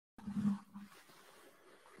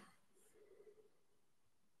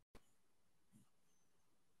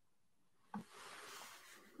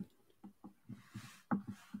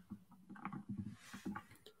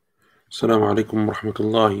Assalamu alaikum wa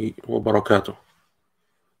rahmatullahi wa barakatuh.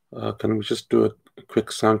 Can we just do a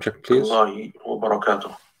quick sound check, please?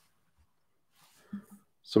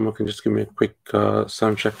 Someone can just give me a quick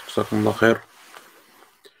sound check. Jazakumullah khair.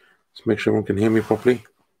 Let's make sure everyone can hear me properly.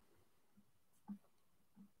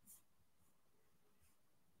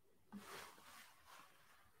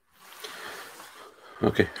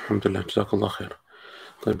 Okay, alhamdulillah, jazakallah khair.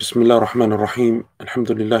 طيب, بسم الله الرحمن الرحيم.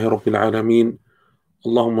 الحمد لله رب العالمين.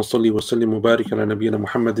 اللهم صل وسلم وبارك على نبينا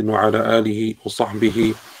محمد وعلى آله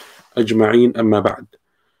وصحبه أجمعين أما بعد.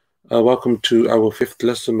 Welcome to our fifth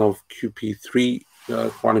lesson of QP3,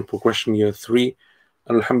 Quranic Progression Year 3.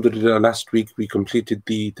 And alhamdulillah, last week we completed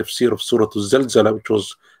the tafsir of Surah Al-Zalzala, which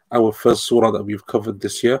was our first surah that we've covered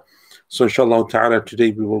this year. So inshallah ta'ala, today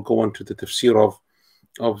we will go on to the tafsir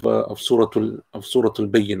of Surah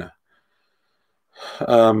Al-Bayyinah.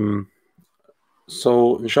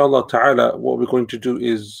 So inshallah ta'ala, what we're going to do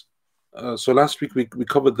is, so last week we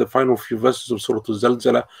covered the final few verses of Surah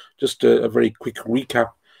Al-Zalzala. Just a very quick recap.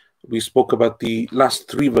 We spoke about the last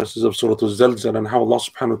three verses of Surah Al-Zalzala and how Allah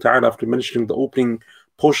subhanahu wa ta'ala, after mentioning the opening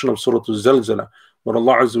portion of Surah Al-Zalzala, where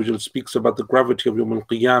Allah Azza wa Jal speaks about the gravity of Yawm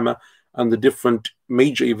al-Qiyamah and the different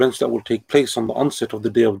major events that will take place on the onset of the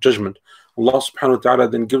Day of Judgment, Allah subhanahu wa ta'ala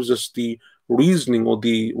then gives us the reasoning or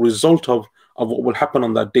the result of what will happen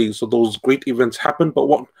on that day. So those great events happen, but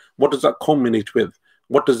what does that culminate with?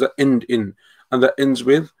 What does that end in? And that ends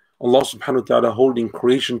with Allah subhanahu wa ta'ala holding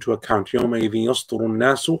creation to account. يَوْمَئِذٍ يَصْدُرُ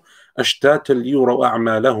النَّاسُ أَشْتَاتًا لِيُرَوْا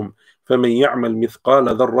أَعْمَالَهُم فَمَنْ يَعْمَلْ مِثْقَالَ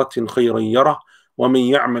ذَرَّةٍ خَيْرًا يَرَهُ وَمَنْ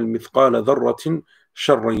يَعْمَلْ مِثْقَالَ ذَرَّةٍ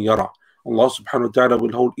شَرًّا يَرَهُ. Allah subhanahu wa ta'ala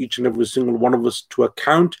will hold each and every single one of us to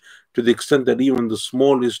account, to the extent that even the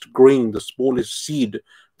smallest grain, the smallest seed,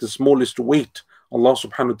 the smallest weight, Allah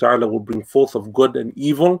subhanahu wa ta'ala will bring forth of good and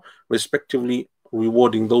evil, respectively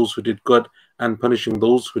rewarding those who did good and punishing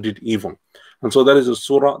those who did evil. And so that is a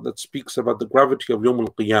surah that speaks about the gravity of Yawm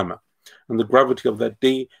al-Qiyamah and the gravity of that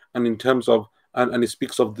day, and in terms of, and it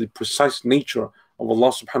speaks of the precise nature of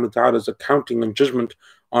Allah subhanahu wa ta'ala's accounting and judgment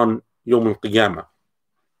on Yawm al-Qiyamah.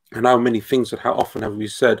 And how many things, and how often have we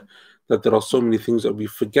said that there are so many things that we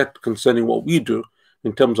forget concerning what we do,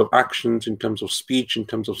 in terms of actions, in terms of speech, in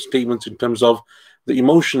terms of statements, in terms of the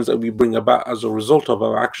emotions that we bring about as a result of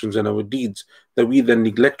our actions and our deeds, that we then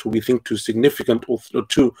neglect, or we think too significant or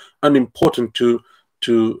too unimportant to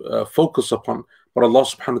focus upon. But Allah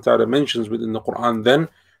subhanahu wa ta'ala mentions within the Quran then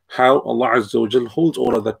how Allah Azza wa Jal holds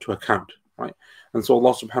all of that to account, right? And so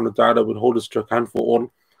Allah subhanahu wa ta'ala will hold us to account for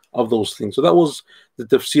all of those things. So that was the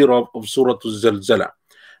tafsir of Surah Al-Zalzala.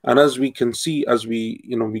 And as we can see, as we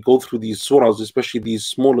go through these surahs, especially these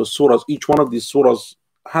smaller surahs, each one of these surahs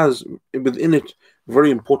has within it very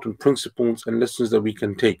important principles and lessons that we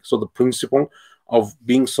can take. So the principle of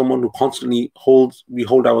being someone who constantly we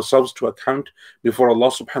hold ourselves to account before Allah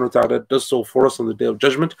subhanahu wa ta'ala does so for us on the Day of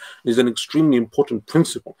Judgment is an extremely important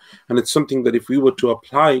principle. And it's something that if we were to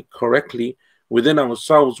apply correctly within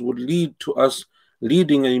ourselves would lead to us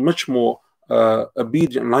leading a much more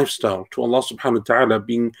obedient lifestyle to Allah subhanahu wa ta'ala,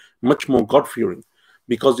 being much more God-fearing.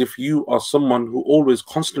 Because if you are someone who always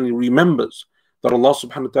constantly remembers that Allah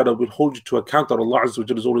subhanahu wa ta'ala will hold you to account, that Allah Azza wa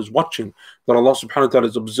Jalla is always watching, that Allah subhanahu wa ta'ala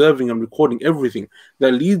is observing and recording everything,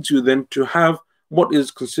 that leads you then to have what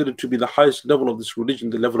is considered to be the highest level of this religion,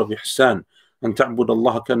 the level of ihsan. أن تعبد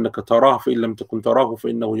الله كأنك تراه فإن لم تكن تراه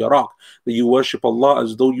فإنه يراك. That you worship Allah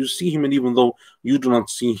as though you see Him, and even though you do not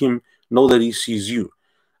see Him, know that He sees you.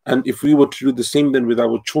 And if we were to do the same then with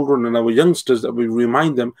our children and our youngsters, that we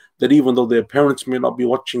remind them that even though their parents may not be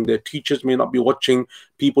watching, their teachers may not be watching,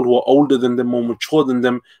 people who are older than them, more mature than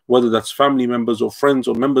them, whether that's family members or friends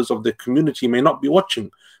or members of the community, may not be watching,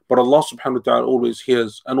 but Allah subhanahu wa ta'ala always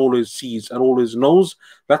hears and always sees and always knows.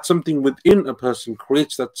 That's something within a person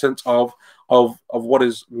creates that sense of what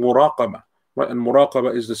is muraqabah, right? And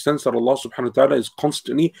muraqabah is the sense that Allah subhanahu wa ta'ala is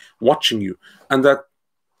constantly watching you, and that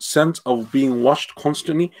sense of being watched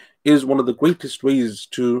constantly is one of the greatest ways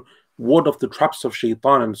to ward off the traps of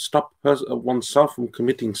shaitan and stop oneself from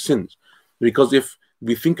committing sins. Because if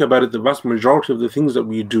we think about it, the vast majority of the things that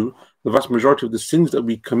we do, the vast majority of the sins that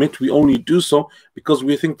we commit, we only do so because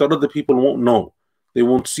we think that other people won't know. They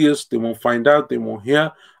won't see us, they won't find out, they won't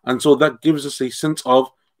hear. And so that gives us a sense of,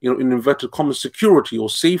 in inverted commas, security or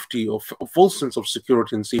safety, or a false sense of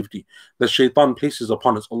security and safety that shaitan places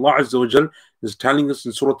upon us. Allah Azza wa Jal is telling us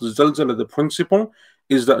in Surah Al-Zalzala, the principle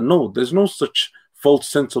is that no, there's no such false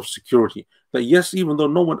sense of security. That yes, even though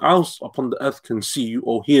no one else upon the earth can see you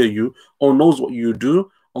or hear you or knows what you do,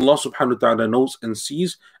 Allah subhanahu wa ta'ala knows and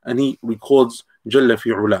sees, and He records Jalla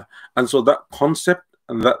fi'ula. And so that concept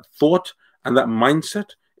and that thought and that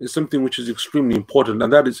mindset is something which is extremely important,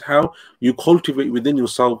 and that is how you cultivate within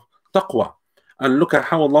yourself taqwa. And look at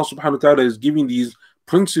how Allah subhanahu wa ta'ala is giving these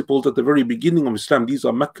principles at the very beginning of Islam. These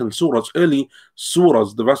are Meccan surahs, early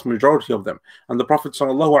surahs, the vast majority of them. And the Prophet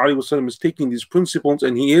sallallahu alaihi wasallam is taking these principles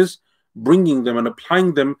and he is bringing them and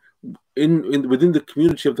applying them within the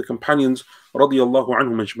community of the companions radiyallahu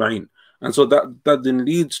anhum ajma'in. And so that then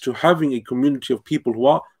leads to having a community of people who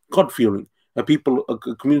are God-fearing, a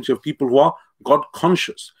community of people who are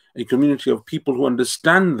God-conscious, a community of people who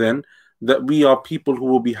understand then that we are people who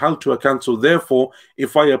will be held to account. So therefore,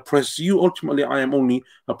 if I oppress you, ultimately I am only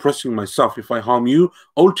oppressing myself. If I harm you,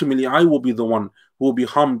 ultimately I will be the one who will be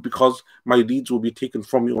harmed, because my deeds will be taken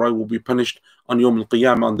from me, or I will be punished on Yawm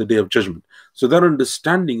al-Qiyamah, on the Day of Judgment. So that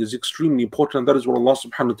understanding is extremely important, and that is what Allah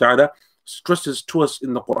subhanahu wa ta'ala stresses to us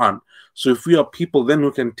in the Quran. So if we are people then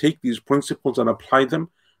who can take these principles and apply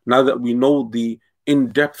them, now that we know the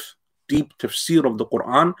in-depth, deep tafsir of the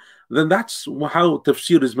Quran, then that's how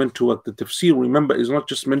tafsir is meant to work. The tafsir, remember, is not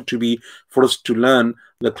just meant to be for us to learn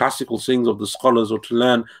the classical sayings of the scholars, or to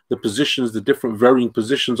learn the positions, the different varying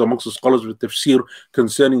positions amongst the scholars with tafsir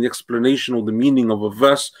concerning the explanation or the meaning of a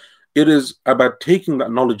verse. It is about taking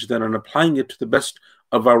that knowledge then and applying it to the best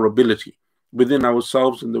of our ability within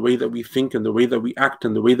ourselves, in the way that we think and the way that we act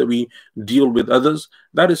and the way that we deal with others.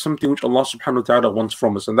 That is something which Allah subhanahu wa ta'ala wants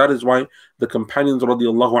from us. And that is why the companions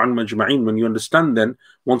radiallahu anhum ajma'in, when you understand then,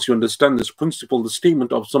 once you understand this principle, the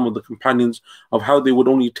statement of some of the companions of how they would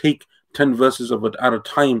only take 10 verses of it at a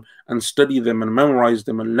time and study them and memorize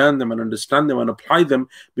them and learn them and understand them and apply them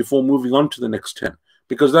before moving on to the next 10.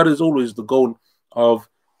 Because that is always the goal of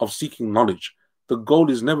seeking knowledge. The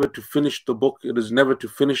goal is never to finish the book. It is never to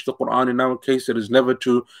finish the Quran. In our case, it is never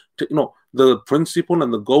the principle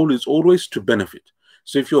and the goal is always to benefit.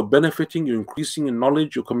 So if you're benefiting, you're increasing in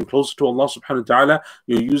knowledge, you're coming closer to Allah subhanahu wa ta'ala,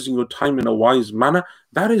 you're using your time in a wise manner,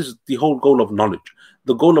 that is the whole goal of knowledge.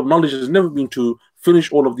 The goal of knowledge has never been to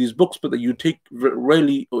finish all of these books, but that you take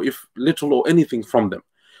rarely, or if little or anything from them.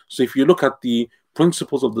 So if you look at the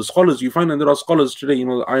principles of the scholars, you find that there are scholars today,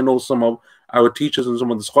 I know some of our teachers and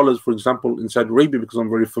some of the scholars, for example, in Saudi Arabia, because I'm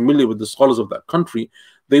very familiar with the scholars of that country,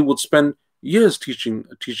 they would spend years teaching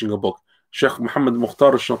a book. Sheikh Muhammad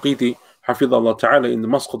Mukhtar al-Shanqiti, Hafidhullah Ta'ala, in the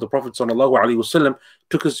Mosque of the Prophet Sallallahu Alaihi Wasallam,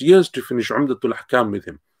 took us years to finish Umdatul Ahkam with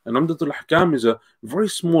him. And Umdatul Ahkam is a very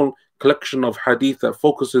small collection of hadith that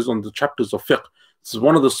focuses on the chapters of fiqh. This is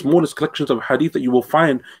one of the smallest collections of hadith that you will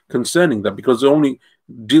find concerning that, because it only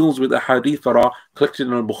deals with the hadith that are collected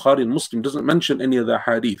in Al-Bukhari and Muslim, doesn't mention any of the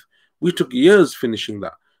hadith. We took years finishing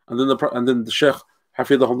that. And then the Shaykh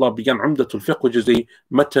Hafidhullah began Umdatul Fiqh, which is a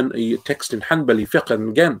text in Hanbali fiqh, and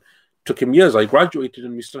again, took him years. I graduated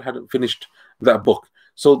and we still hadn't finished that book.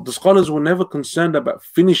 So the scholars were never concerned about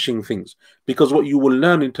finishing things, because what you will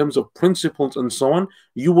learn in terms of principles and so on,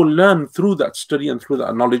 you will learn through that study and through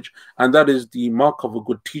that knowledge, and that is the mark of a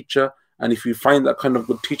good teacher. And if you find that kind of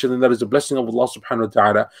good teacher, then that is a blessing of Allah subhanahu wa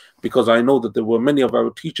ta'ala, because I know that there were many of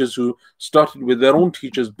our teachers who started with their own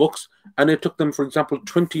teachers' books, and it took them, for example,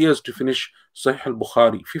 20 years to finish Sahih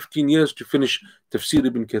al-Bukhari, 15 years to finish Tafsir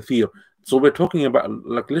ibn Kathir. So we're talking about,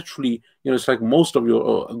 like, literally, it's like most of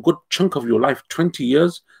a good chunk of your life, 20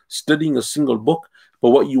 years studying a single book.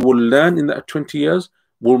 But what you will learn in that 20 years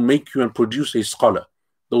will make you and produce a scholar.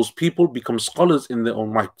 Those people become scholars in their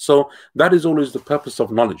own right. So that is always the purpose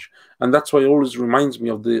of knowledge. And that's why it always reminds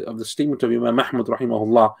me of the statement of Imam Ahmad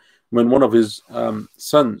rahimahullah, when one of his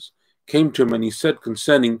sons came to him and he said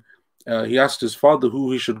concerning, he asked his father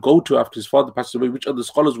who he should go to after his father passed away, which other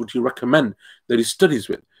scholars would he recommend that he studies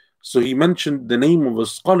with. So he mentioned the name of a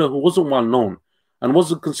scholar who wasn't well known and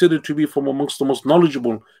wasn't considered to be from amongst the most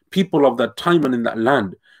knowledgeable people of that time and in that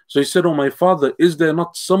land. So he said, "Oh, my father, is there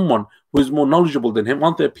not someone who is more knowledgeable than him?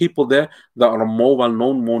 Aren't there people there that are more well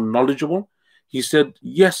known, more knowledgeable?" He said,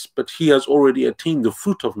 "Yes, but he has already attained the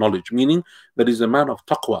fruit of knowledge," meaning that he's a man of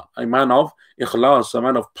taqwa, a man of ikhlas, a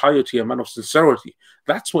man of piety, a man of sincerity.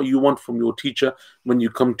 That's what you want from your teacher when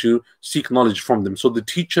you come to seek knowledge from them. So the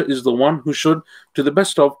teacher is the one who should, to the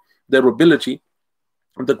best of their ability,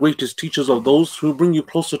 the greatest teachers of those who bring you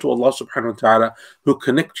closer to Allah subhanahu wa ta'ala, who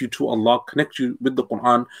connect you to Allah, connect you with the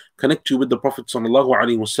Quran, connect you with the Prophet sallallahu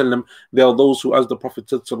alaihi wasallam. They are those who, as the Prophet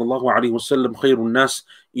said sallallahu alaihi wasallam, khairun nas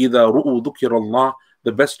idha ru'u dhukir Allah,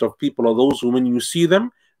 the best of people are those who, when you see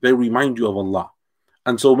them, they remind you of Allah.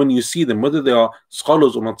 And so when you see them, whether they are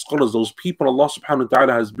scholars or not scholars, those people, Allah subhanahu wa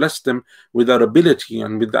ta'ala has blessed them with that ability,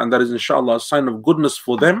 and that is inshallah a sign of goodness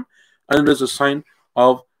for them, and it is a sign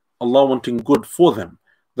of Allah wanting good for them,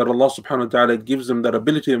 that Allah subhanahu wa ta'ala gives them that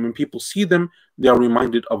ability, and when people see them, they are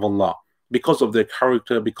reminded of Allah. because of their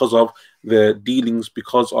character, because of their dealings,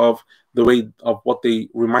 because of the way of what they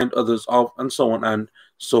remind others of, and so on and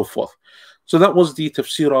so forth. So that was the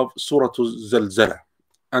tafsir of Surah Al-Zalzala.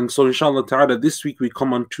 And so inshallah ta'ala, this week we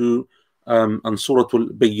come on to Surah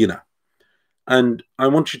Al-Bayyinah. And I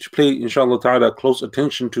want you to pay, inshallah ta'ala, close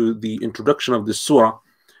attention to the introduction of this surah,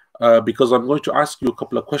 because I'm going to ask you a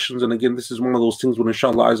couple of questions. And again, this is one of those things where,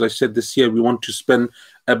 inshallah, as I said, this year we want to spend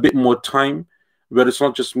a bit more time where it's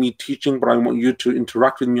not just me teaching, but I want you to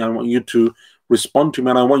interact with me. I want you to respond to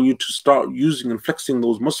me. And I want you to start using and flexing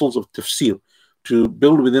those muscles of tafsir to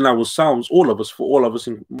build within ourselves, all of us,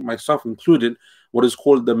 myself included, what is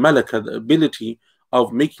called the malaka, the ability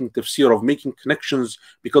of making tafsir, of making connections,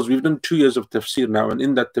 because we've done 2 years of tafsir now, and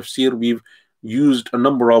in that tafsir we've used a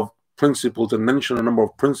number of principles and mentioned a number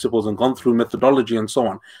of principles and gone through methodology and so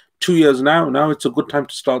on. 2 years now it's a good time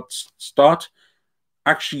to start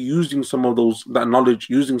actually using some of that knowledge,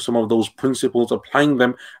 using some of those principles, applying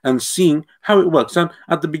them and seeing how it works. And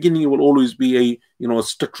at the beginning it will always be a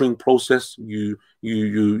stuttering process. You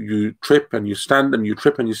trip and you stand, and you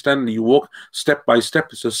trip and you stand, and you walk step by step.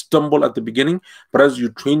 It's a stumble at the beginning, but as you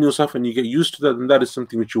train yourself and you get used to that, then that is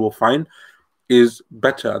something which you will find is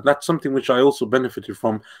better. That's something which I also benefited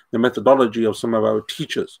from the methodology of some of our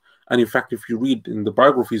teachers. And in fact, if you read in the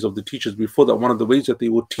biographies of the teachers before that, one of the ways that they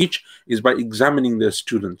would teach is by examining their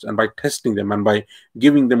students and by testing them and by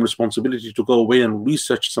giving them responsibility to go away and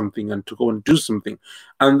research something and to go and do something.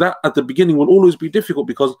 And that at the beginning will always be difficult,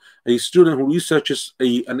 because a student who researches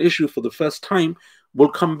an issue for the first time will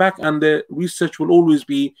come back and their research will always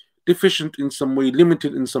be deficient in some way,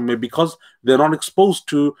 limited in some way, because they're not exposed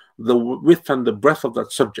to the width and the breadth of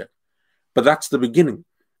that subject. But that's the beginning.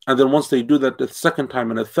 And then once they do that the second time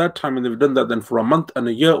and a third time, and they've done that then for a month and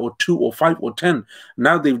a year or 2 or 5 or 10,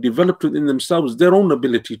 now they've developed within themselves their own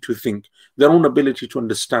ability to think, their own ability to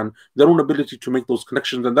understand, their own ability to make those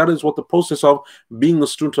connections. And that is what the process of being a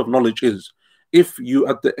student of knowledge is. If you,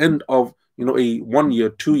 at the end of a 1 year,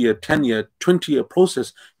 2 year, 10 year, 20 year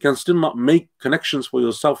process, can still not make connections for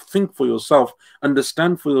yourself, think for yourself,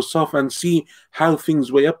 understand for yourself, and see how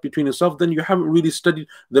things weigh up between yourself, then you haven't really studied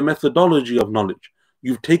the methodology of knowledge.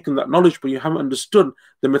 You've taken that knowledge, but you haven't understood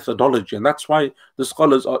the methodology. And that's why the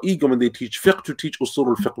scholars are eager when they teach fiqh to teach usul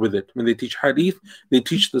al-fiqh with it. When they teach hadith, they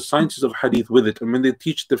teach the sciences of hadith with it. And when they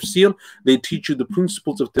teach tafsir, they teach you the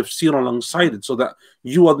principles of tafsir alongside it, so that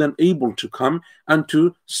you are then able to come and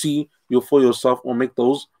to see for yourself, or make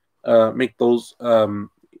those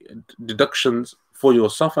deductions for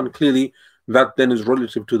yourself. And clearly that then is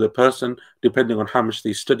relative to the person, depending on how much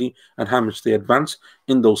they study and how much they advance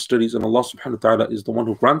in those studies. And Allah subhanahu wa ta'ala is the one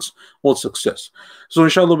who grants all success. So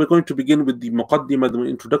inshallah, we're going to begin with the muqaddimah, the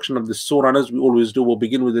introduction of this surah. And as we always do, we'll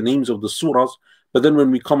begin with the names of the surahs. But then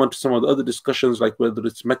when we come on to some of the other discussions, like whether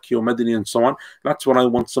it's Makki or Madani and so on, that's when I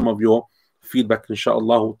want some of your feedback,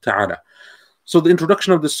 inshallah ta'ala. So the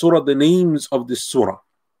introduction of this surah, the names of this surah.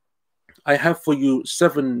 I have for you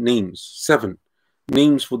 7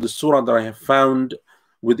 names for the surah that I have found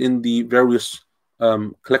within the various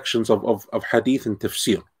collections of hadith and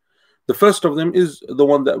tafsir. The first of them is the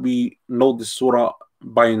one that we know this surah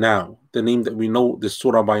by now, the name that we know this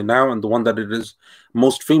surah by now, and the one that it is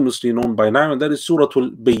most famously known by now, and that is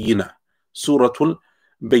Suratul Bayyinah. Suratul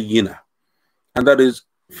Bayyinah. And that is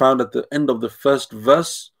found at the end of the first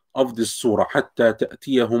verse of this surah, حَتَّى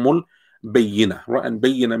تَأْتِيَهُمُ الْبَيِّنَةِ. Right? And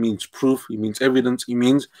bayyinah means proof, it means evidence, it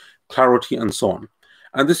means clarity, and so on.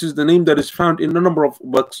 And this is the name that is found in a number of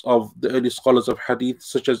works of the early scholars of hadith,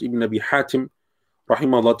 such as Ibn Abi Hatim,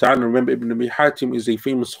 rahimahullah ta'ala. Remember, Ibn Abi Hatim is a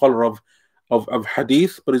famous scholar of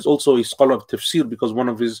hadith, but is also a scholar of tafsir, because one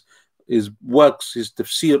of his works, his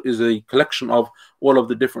tafsir, is a collection of all of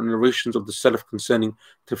the different narrations of the Salaf concerning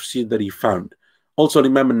tafsir that he found. Also,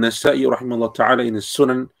 Imam al-Nasa'i, rahimahullah ta'ala, in his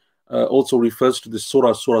Sunan, also refers to this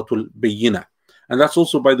surah, Suratul Bayyinah. And that's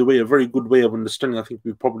also, by the way, a very good way of understanding. I think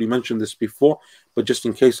we probably mentioned this before, but just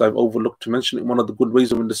in case I've overlooked to mention it, one of the good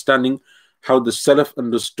ways of understanding how the Salaf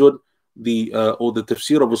understood or the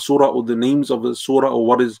tafsir of a surah, or the names of a surah, or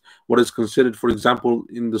what is considered, for example,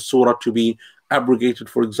 in the surah to be abrogated,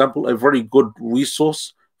 for example. A very good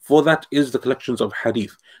resource for that is the collections of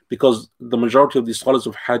hadith, because the majority of the scholars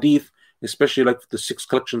of hadith, especially like the 6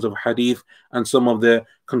 collections of hadith, and some of their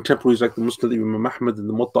contemporaries like the Musnad Imam Ahmad and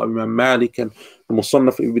the Muwatta Imam Malik and the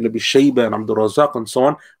Musannaf Ibn Abi Shayba and Abdul Razak and so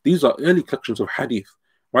on, these are early collections of hadith,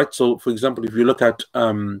 right? So, for example, if you look at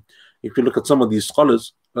some of these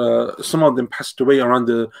scholars, some of them passed away around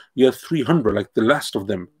the year 300, like the last of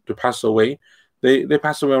them to pass away. They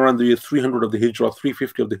passed away around the year 300 of the Hijrah,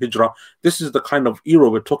 350 of the Hijrah. This is the kind of era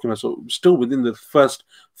we're talking about. So still within the first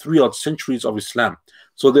 3 odd centuries of Islam.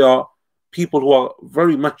 So they are people who are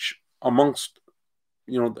very much amongst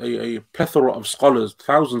a plethora of scholars,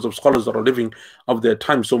 thousands of scholars that are living of their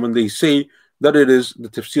time. So when they say that it is the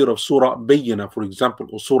tafsir of Surah Bayyina, for example,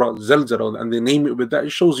 or Surah Zalzala, and they name it with that,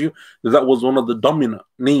 it shows you that that was one of the dominant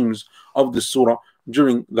names of the surah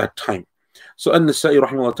during that time. So An-Nasa'i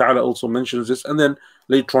rahimahullah ta'ala also mentions this, and then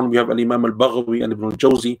later on we have Al-Imam Al-Baghawi and Ibn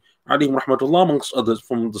Al-Jawzi alayhim rahmatullah, amongst others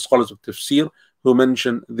from the scholars of tafsir, who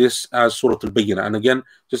mention this as Surah Al-Bayyinah. And again,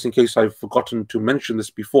 just in case I've forgotten to mention this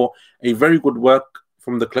before, a very good work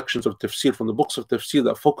from the collections of tafsir, from the books of tafsir,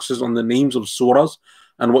 that focuses on the names of surahs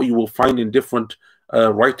and what you will find in different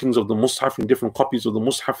writings of the Mus'haf, in different copies of the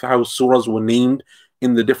Mus'haf, how surahs were named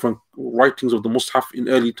in the different writings of the Mus'haf in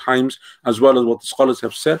early times, as well as what the scholars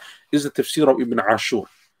have said, is the tafsir of Ibn Ashur.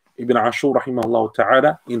 Ibn Ashur rahimahullah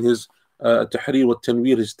ta'ala, in his Tahrir wa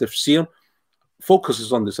Tanwir, his tafsir,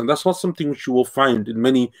 focuses on this, and that's not something which you will find in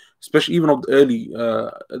many, especially even of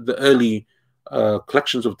the early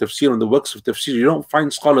collections of tafsir and the works of tafsir. You don't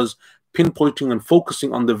find scholars pinpointing and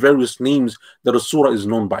focusing on the various names that a surah is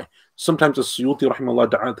known by. Sometimes As-Suyuti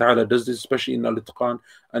rahimahullah ta'ala does this, especially in Al-Itqan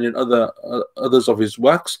and in others of his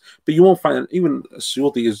works, but you won't find, even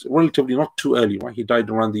As-Suyuti is relatively not too early, right? He died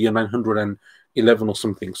around the year 911 or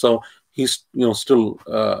something, so he's still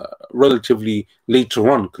relatively later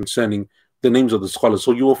on concerning the names of the scholars.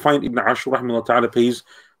 So you will find Ibn Ashur rahimahullah ta'ala pays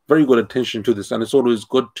very good attention to this, and it's always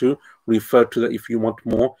good to refer to that if you want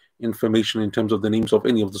more information in terms of the names of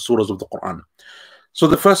any of the surahs of the Quran. So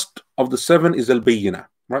the first of the 7 is Al-Bayyinah,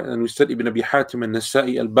 right? And we said Ibn Abi Hatim,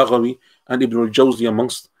 An-Nasa'i, Al-Baghawi, and Ibn Al-Jawzi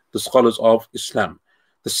amongst the scholars of Islam.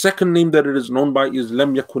 The second name that it is known by is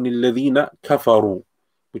Lam yakun alladhina kafaru,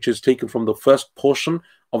 which is taken from the first portion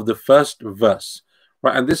of the first verse,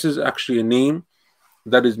 right? And this is actually a name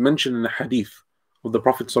that is mentioned in the hadith of the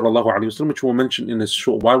Prophet ﷺ, which we'll mention in a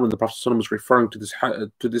short while when the Prophet ﷺ is referring to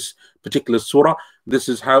this particular surah. This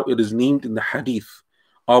is how it is named in the hadith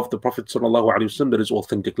of the Prophet ﷺ that is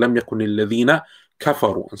authentic. Lam yakun alladhina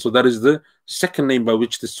kafaru. And so that is the second name by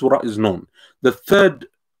which this surah is known. The third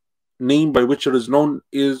name by which it is known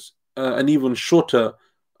is an even shorter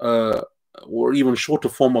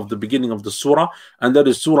form of the beginning of the surah, and that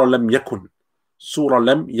is Surah Lam Yakun. Surah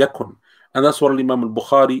Lam Yakun. And that's what Imam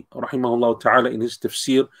Al-Bukhari rahimahullah ta'ala in his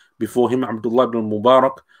tafsir, before him Abdullah ibn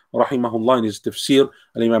Mubarak rahimahullah in his tafsir,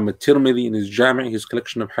 Imam Al-Tirmidhi in his Jami', his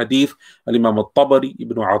collection of hadith, Imam Al-Tabari,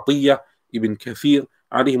 Ibn Atiyah, Ibn Kathir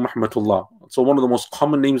alayhim rahmatullah. So one of the most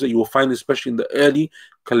common names that you will find, especially in the early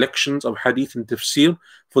collections of hadith and tafsir,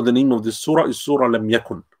 for the name of this surah is Surah Lam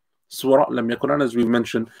Yakun. Surah Lam Yakun, and as we've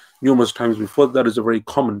mentioned numerous times before, that is a very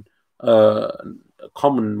common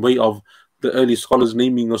way of the early scholars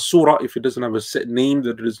naming a surah. If it doesn't have a set name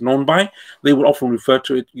that it is known by, they will often refer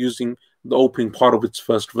to it using the opening part of its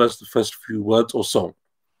first verse, the first few words or so.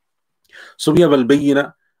 So we have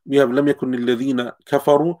Al-Bayyinah, we have Lam Yakun alladhina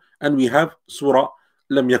kafaru, and we have Surah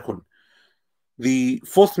Lam Yakun. The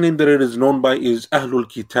fourth name that it is known by is Ahlul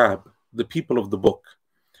Kitab, the people of the book.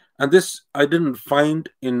 And this I didn't find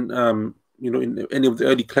in in any of the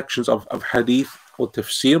early collections of hadith or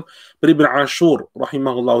tafsir, but Ibn Ashur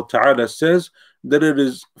rahimahullah ta'ala says that it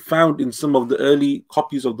is found in some of the early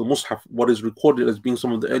copies of the Mus'haf, what is recorded as being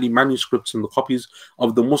some of the early manuscripts in the copies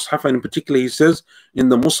of the Mus'haf. And in particular, he says in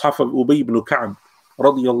the Mus'haf of Ubay ibn Ka'b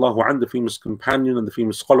radiyallahu anhu, the famous companion and the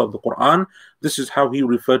famous scholar of the Quran, this is how he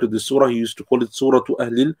referred to the surah. He used to call it Surah to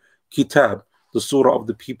Ahlil Kitab, the surah of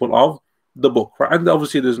the people of the book. And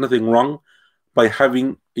obviously there's nothing wrong by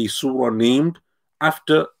having a surah named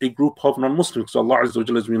after a group of non-Muslims. So Allah Azza wa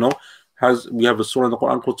Jalla, as we know, we have a surah in the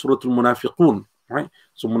Quran called Surah Al-Munafiqun, right?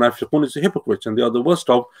 So Munafiqun is the hypocrites, and they are the worst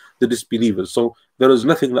of the disbelievers. So there is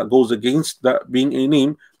nothing that goes against that being a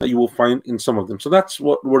name that you will find in some of them. So that's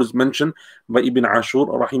what is mentioned by Ibn Ashur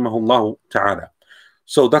rahimahullah ta'ala.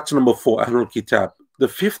 So that's number 4, Ahlul Kitab. The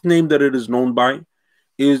fifth name that it is known by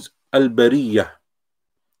is Al-Bariyah,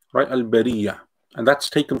 right? Al-Bariyah. And that's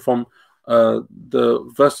taken from the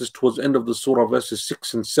verses towards the end of the surah, verses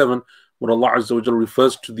 6 and 7, where Allah Azza wa Jalla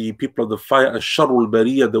refers to the people of the fire as Sharul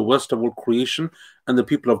Bariyah, the worst of all creation, and the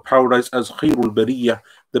people of paradise as Khairul Bariyah,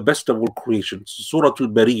 the best of all creation. So Surah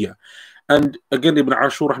Al-Bariyah. And again, Ibn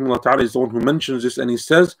Ashur rahimahullah ta'ala is the one who mentions this, and he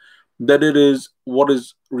says that it is what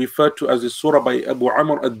is referred to as a surah by Abu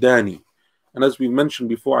Amr ad-Dani. And as we mentioned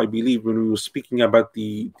before, I believe, when we were speaking about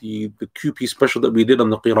the QP special that we did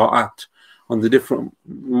on the qira'at, on the different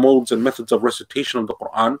modes and methods of recitation of the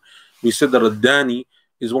Quran, we said that ad-Dani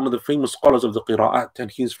is one of the famous scholars of the qira'at,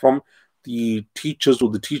 and he's from the teachers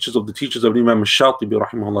of the teachers of Imam al-Shatibi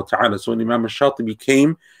rahimahullah ta'ala. So when Imam al-Shatibi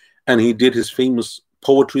came and he did his famous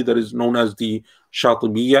poetry that is known as the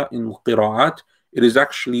Shatibiyya in qira'at, it is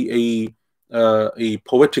actually a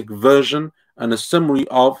poetic version and a summary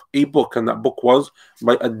of a book, and that book was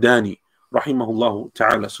by Ad-Dani, rahimahullah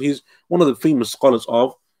ta'ala. So he's one of the famous scholars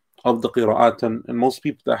of the qira'at, and most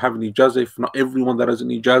people that have an ijazah, if not everyone that has an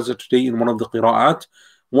ijazah today in one of the qira'at,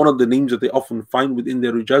 one of the names that they often find within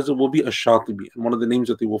their ijazah will be Ash-Shatibi, and one of the names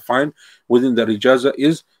that they will find within their ijazah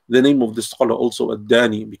is the name of the scholar also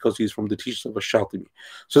Ad-Dani, because he's from the teachers of Ash-Shatibi.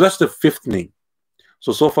 So that's the fifth name.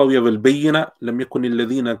 So far we have Al-Bayyina, Lam yakun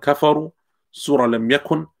alladhina kafaru, Surah Lam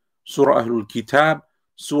yakun, Surah Ahlul Kitab,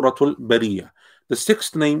 Suratul Bariyah. The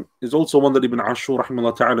sixth name is also one that Ibn Ashur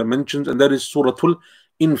rahimahullah ta'ala mentions, and that is Suratul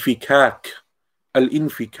Infikak.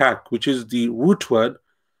 Al-Infikak, which is the root word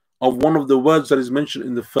of one of the words that is mentioned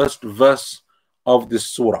in the first verse of this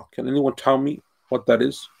surah. Can anyone tell me what that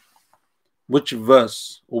is? Which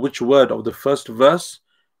verse or which word of the first verse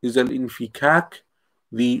is Al-Infikak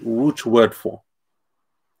the root word for?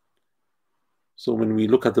 So when we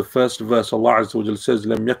look at the first verse, Allah Azza wa Jalla says,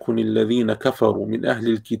 لَمْ يَكُنِ الَّذِينَ كَفَرُوا مِنْ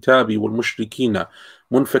أَهْلِ الْكِتَابِ وَالْمُشْرِكِينَ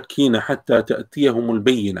مُنْفَكِّينَ حَتَّى تَأْتِيَهُمُ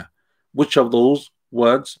الْبَيِّنَةِ. Which of those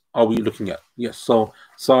words are we looking at? Yes, so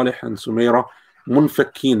Salih and Sumaira,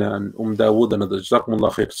 Munfakkeen and Dawood and others.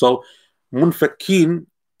 Jazakumullah khair. So Munfakkeen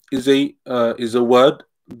is a word,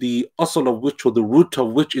 the asl of which, or the root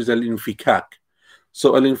of which, is Al-Infikak.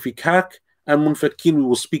 So Al-Infikak and Munfakkeen, we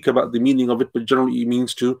will speak about the meaning of it, but generally it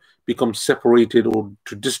means to become separated or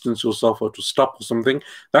to distance yourself or to stop or something.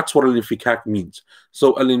 That's what Al-Infikak means.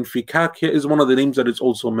 So Al-Infikak here is one of the names that is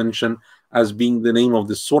also mentioned as being the name of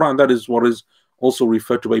this surah, and that is what is also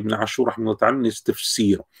referred to by Ibn Ashur rahimahullah ta'ala in his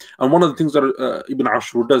tafsir. And one of the things that Ibn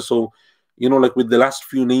Ashur does, so like with the last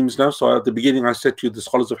few names now, so at the beginning I said to you the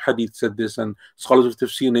scholars of hadith said this, and scholars of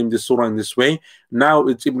tafsir named this surah in this way. Now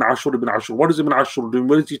it's Ibn Ashur. What is Ibn Ashur doing?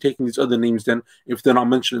 Where is he taking these other names then, if they're not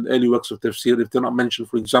mentioned in the early works of tafsir, if they're not mentioned,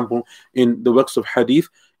 for example, in the works of hadith?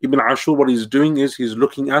 Ibn Ashur, what he's doing is he's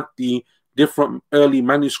looking at the different early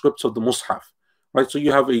manuscripts of the Mus'haf. Right, so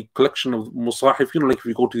you have a collection of musahif, like if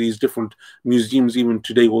you go to these different museums even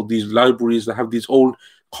today, or these libraries that have these old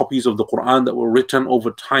copies of the Quran that were written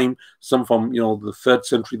over time, some from the 3rd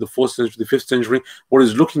century, the 4th century, the 5th century. What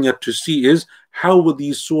he's looking at to see is how were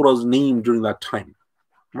these surahs named during that time.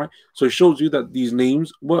 Right, so it shows you that these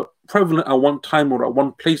names were prevalent at one time or at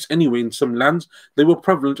one place anyway. In some lands they were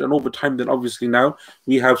prevalent, and over time then obviously now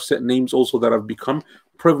we have set names also that have become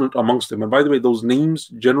prevalent amongst them. And by the way, those names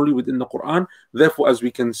generally within the Quran, therefore, as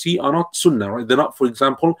we can see, are not sunnah, right? They're not, for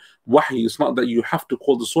example, wahi. It's not that you have to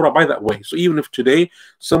call the surah by that way. So even if today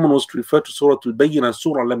someone was to refer to Surah Al-Bayyinah,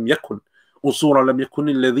 Surah Lam Yakun, or Surah Lam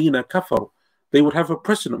Yakun alladhina kafaru, they would have a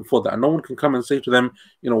precedent for that. And no one can come and say to them,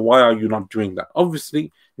 why are you not doing that?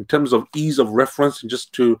 Obviously, in terms of ease of reference and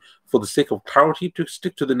just for the sake of clarity, to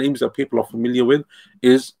stick to the names that people are familiar with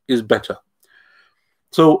is better.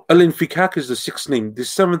 So Al-Infikak is the 6th name. The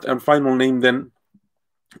 7th and final name then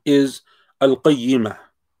is Al-Qayyimah.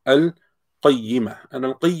 Al-Qayyimah. And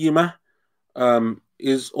Al-Qayyimah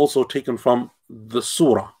is also taken from the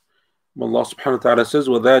surah. Allah subhanahu wa ta'ala says,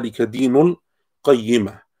 وَذَلِكَ دِينُ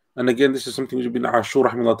الْقَيِّمَةِ. And again, this is something which Ibn Ashur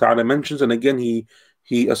rahimahullah ta'ala mentions. And again,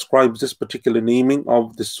 he ascribes this particular naming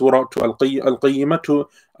of the surah to Al-Qayyimah to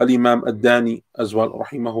Al-Imam Ad-Dani as well,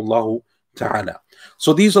 rahimahullah ta'ala.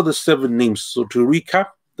 So these are the 7 names. So to recap,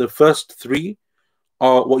 the first 3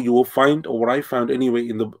 are what you will find, or what I found anyway,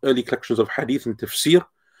 in the early collections of hadith and tafsir.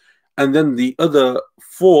 And then the other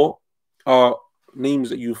 4 are names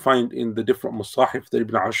that you find in the different musahif that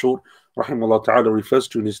Ibn Ashur rahimahullah ta'ala refers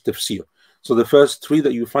to in his tafsir. So the first 3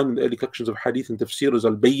 that you find in the early collections of hadith and tafsir is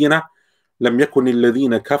Al-Bayyinah, Lam yakun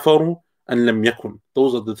alladhina kafaru, and Lam yakun.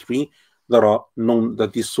 Those are the 3 that are known,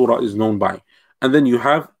 that this surah is known by. And then you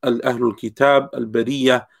have Al-Ahlul Kitab,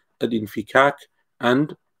 Al-Bariyah, Al-Infikak,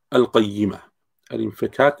 and Al-Qayyimah.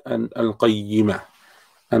 Al-Infikak and Al-Qayyimah.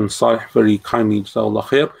 And Salih very kindly, Jazakallah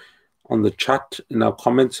khair, on the chat in our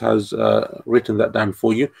comments has written that down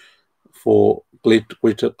for you for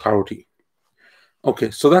greater clarity. Okay,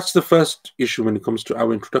 so that's the first issue when it comes to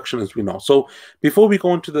our introduction, as we know. So before we go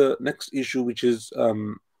on to the next issue, which is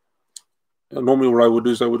normally what I would do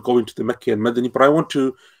is I would go into the Mecca and Madani, but I want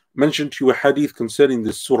to mention to you a hadith concerning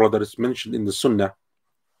this surah that is mentioned in the Sunnah,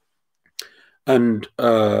 and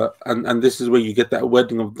this is where you get that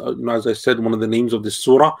wording of, as I said, one of the names of this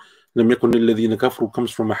surah, Lam yakun alladhina kafaru,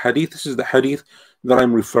 comes from a hadith. This is the hadith that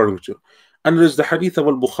I'm referring to, and it is the hadith of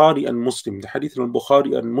Al-Bukhari and Muslim, the hadith of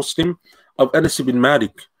Al-Bukhari and Muslim of Anas ibn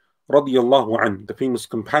Malik radiyallahu anhu, the famous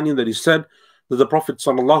companion, that he said that the Prophet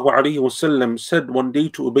sallallahu alaihi wasallam said one day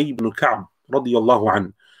to Ubay ibn Ka'b radiyallahu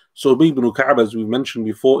anhu. So Ubay ibn Ka'b, as we mentioned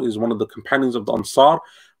before, is one of the companions of the Ansar,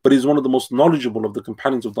 but he's one of the most knowledgeable of the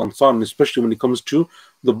companions of the Ansar, and especially when it comes to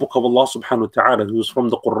the book of Allah subhanahu wa ta'ala. He was from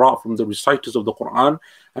the Qurra, from the reciters of the Quran,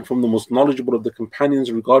 and from the most knowledgeable of the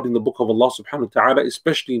companions regarding the book of Allah subhanahu wa ta'ala,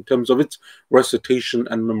 especially in terms of its recitation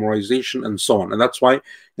and memorization and so on. And that's why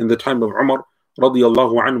in the time of Umar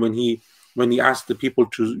radiallahu anhu, when he asked the people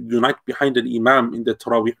to unite behind an imam in the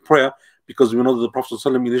Taraweeh prayer, because we know that the Prophet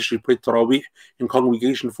ﷺ initially prayed Taraweeh in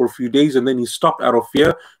congregation for a few days, and then he stopped out of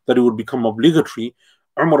fear that it would become obligatory.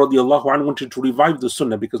 Umar radiallahu anhu wanted to revive the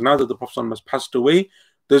sunnah, because now that the Prophet ﷺ has passed away,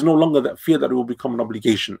 there's no longer that fear that it will become an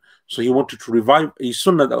obligation. So he wanted to revive a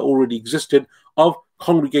sunnah that already existed of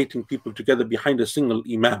congregating people together behind a single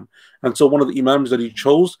imam. And so one of the imams that he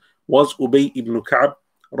chose was Ubay ibn Ka'b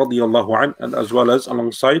radiallahu anhu, and as well as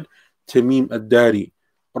alongside Tamim ad-Dari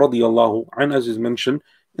radiallahu anhu, as is mentioned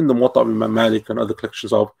in the Muwatta al-Imam Malik and other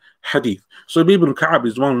collections of hadith. So Ubay ibn Ka'b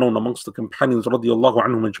is well known amongst the companions radiallahu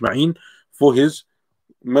anhum ajma'in for his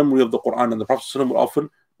memory of the Quran, and the Prophet ﷺ would often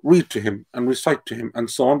read to him and recite to him and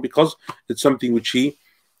so on, because it's something which it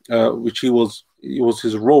was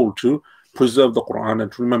his role to preserve the Quran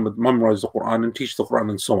and to memorize the Quran and teach the Quran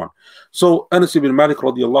and so on. So Anas ibn Malik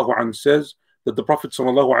radiallahu anhu says that the Prophet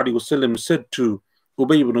ﷺ said to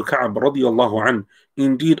Ubay ibn Ka'b radiallahu anhu,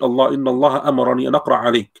 indeed inna Allah amarani an aqra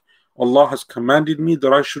alayk. Allah has commanded me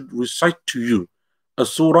that I should recite to you a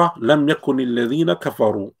surah lam yakun alladhina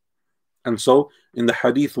kafaru. And so in the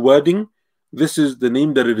hadith wording, this is the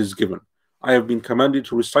name that it is given. I have been commanded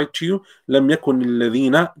to recite to you lam yakun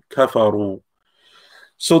alladhina kafaru.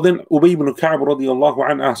 So then Ubay ibn Ka'b radiallahu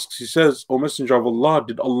anhu asks, he says, O Messenger of Allah,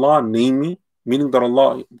 did Allah name me? Meaning that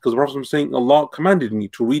Allah, because the Prophet was saying Allah commanded me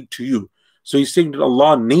to read to you. So he's saying that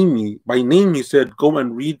Allah named me. By name he said, go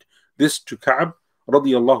and read this to Ka'b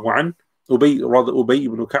radiallahu anhu. Ubay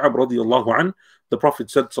ibn Ka'b radiallahu anhu. The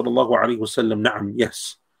Prophet said sallallahu alayhi wa sallam, na'am,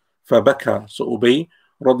 yes. Fabaka. So Ubay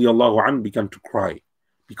radiallahu anhu began to cry,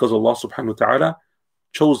 because Allah subhanahu wa ta'ala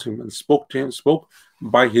chose him and spoke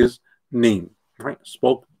by his name. Right?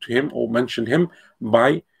 Spoke to him or mentioned him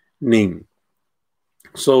by name.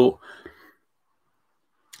 So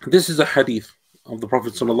this is a hadith of the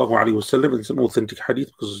Prophet sallallahu alaihi wasallam. It's an authentic hadith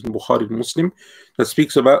because it's in Bukhari and Muslim that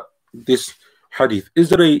speaks about this hadith.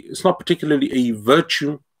 It's not particularly a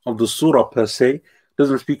virtue of the surah per se. It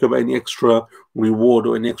doesn't speak about any extra reward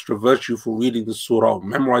or any extra virtue for reading the surah or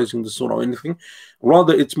memorizing the surah or anything.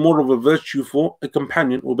 Rather, it's more of a virtue for a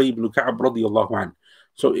companion, Ubay ibn Ka'b radiyallahu anhu.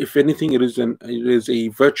 So if anything, it is a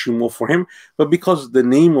virtue more for him. But because the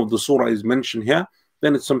name of the surah is mentioned here,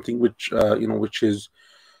 then it's something which is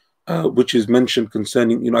mentioned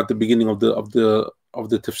concerning, at the beginning of the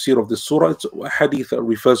tafsir of the surah. It's a hadith that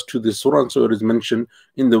refers to the surah, and so it is mentioned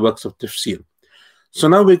in the works of tafsir. So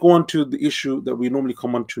now we go on to the issue that we normally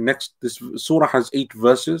come on to next. This surah has 8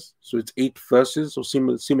 verses, so it's 8 verses, so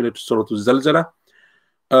similar to Surah Al-Zalzalah.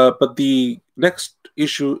 But the next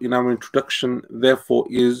issue in our introduction, therefore,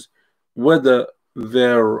 is whether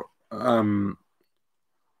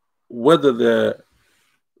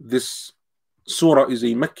this surah is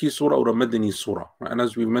a Makki surah or a Madani surah. And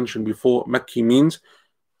as we mentioned before, Makki means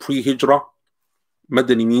pre-Hijrah,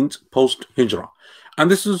 Madani means post-Hijrah. And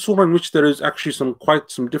this is a surah in which there is actually quite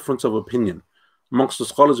some difference of opinion amongst the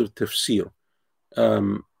scholars of tafsir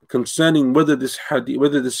concerning whether this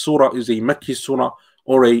surah is a Makki surah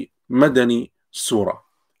or a Madani surah.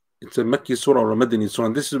 It's a Makki surah or a Madani surah.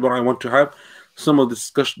 And this is where I want to have some of the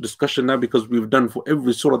discussion now, because we've done for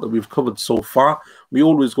every surah that we've covered so far, we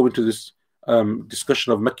always go into this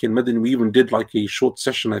discussion of Makki and Madani. We even did like a short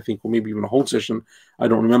session, I think, or maybe even a whole session, I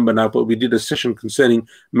don't remember now, but we did a session concerning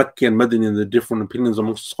Makki and Madani and the different opinions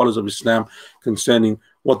amongst the scholars of Islam concerning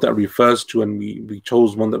what that refers to, and we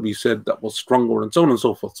chose one that we said that was stronger and so on and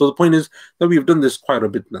so forth. So the point is that we've done this quite a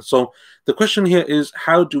bit now. So the question here is,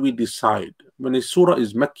 how do we decide when a surah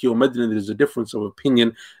is Makki or Madani? There is a difference of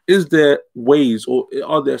opinion. Is there ways, or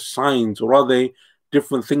are there signs, or are they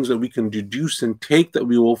different things that we can deduce and take that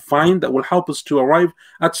we will find that will help us to arrive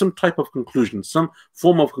at some type of conclusion, some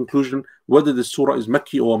form of conclusion, whether the surah is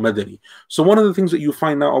Makki or Madani? So one of the things that you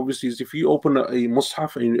find now, obviously, is if you open a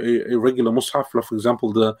mushaf, a regular mushaf, for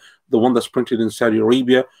example, the one that's printed in Saudi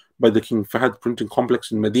Arabia by the King Fahd printing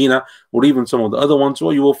complex in Medina, or even some of the other ones,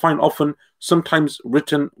 or you will find often sometimes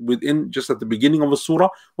written within, just at the beginning of a surah,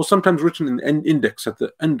 or sometimes written in the index at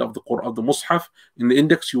the end of the Quran, of the mushaf. In the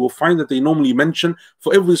index, you will find that they normally mention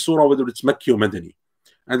for every surah whether it's Makki or Madani.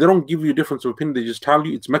 And they don't give you a difference of opinion, they just tell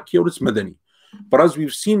you it's Makki or it's Madani. But as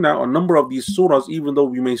we've seen now, a number of these surahs, even though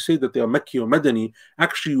we may say that they are Makki or Madani,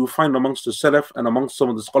 actually you find amongst the Salaf and amongst some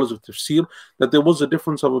of the scholars of tafsir that there was a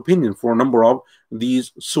difference of opinion for a number of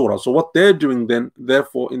these surahs. So what they're doing then,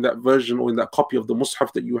 therefore, in that version or in that copy of the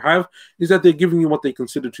Mus'haf that you have, is that they're giving you what they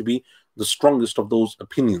consider to be the strongest of those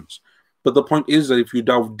opinions. But the point is that if you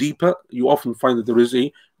delve deeper, you often find that there is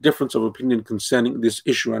a difference of opinion concerning this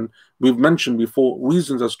issue. And we've mentioned before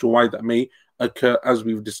reasons as to why that may occur as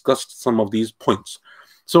we've discussed some of these points.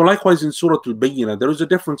 So likewise in Surah Al-Bayyinah, there is a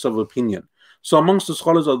difference of opinion. So amongst the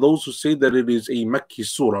scholars are those who say that it is a Makki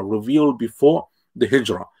surah revealed before the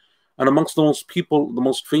Hijrah. And amongst the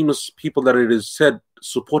most famous people that it is said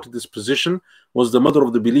supported this position was the mother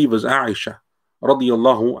of the believers, Aisha,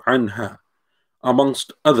 radiyallahu anha,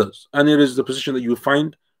 amongst others. And it is the position that you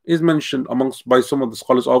find is mentioned by some of the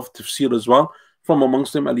scholars of tafsir as well. From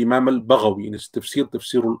amongst them, Al-Imam al-Baghawi, in his Tafsir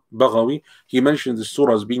al-Baghawi, he mentions this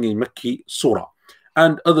surah as being a Makki surah.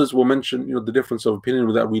 And others will mention, the difference of opinion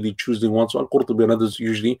without really choosing one. So Al-Qurtubi and others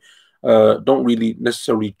usually don't really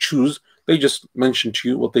necessarily choose. They just mention to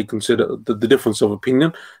you what they consider the difference of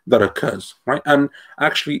opinion that occurs, right? And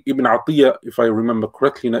actually, Ibn Atiyah, if I remember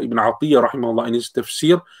correctly, Ibn Atiyah, rahimahullah, in his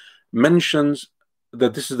tafsir, mentions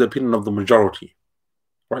that this is the opinion of the majority,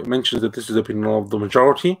 right? Mentions that this is the opinion of the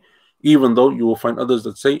majority, even though you will find others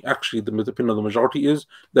that say actually the opinion of the majority is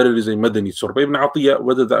that it is a Madani surah. But Ibn Atiyah,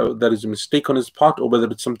 whether that is a mistake on his part or whether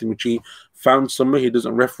it's something which he found somewhere, he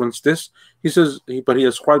doesn't reference this. He says, but he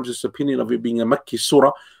ascribes this opinion of it being a Makki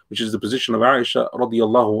surah, which is the position of Aisha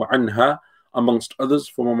radiyallahu anha, amongst others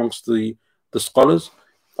from amongst the scholars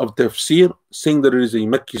of tafsir, saying that it is a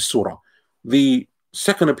Makki surah. The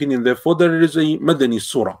second opinion, therefore, that it is a Madani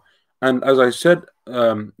surah. And as I said,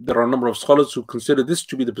 there are a number of scholars who consider this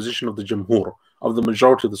to be the position of the Jamhur, of the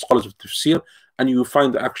majority of the scholars of tafsir, and you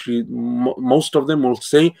find that actually most of them will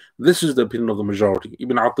say this is the opinion of the majority.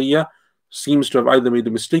 Ibn Atiyah seems to have either made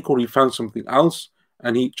a mistake or he found something else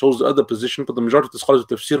and he chose the other position, but the majority of the scholars of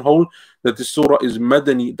tafsir hold that this surah is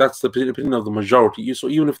Madani. That's the opinion of the majority. So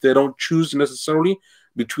even if they don't choose necessarily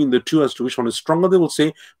between the two as to which one is stronger, they will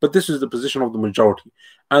say, but this is the position of the majority.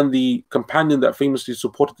 And the companion that famously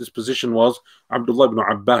supported this position was Abdullah ibn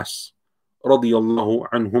Abbas radiyallahu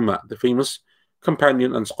anhuma, the famous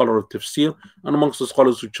companion and scholar of tafsir. And amongst the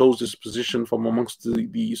scholars who chose this position from amongst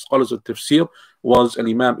the scholars of tafsir was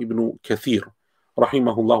Al-Imam Ibn Kathir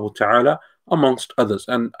rahimahullah ta'ala, amongst others.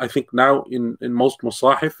 And I think now in most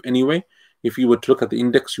masahif anyway, if you were to look at the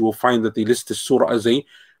index, you will find that they list this surah as a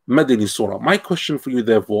Madani surah. My question for you,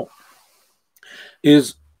 therefore,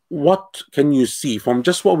 is what can you see from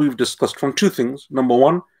just what we've discussed from two things? Number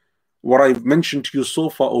one, what I've mentioned to you so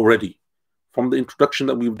far already, from the introduction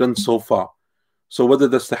that we've done so far. So whether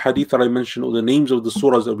that's the hadith that I mentioned or the names of the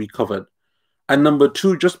surahs that we covered. And number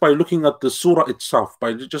two, just by looking at the surah itself,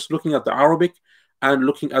 by just looking at the Arabic and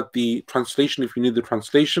looking at the translation, if you need the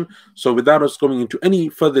translation. So without us going into any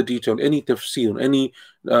further detail, any tafsir, any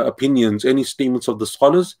opinions, any statements of the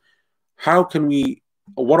scholars, how can we,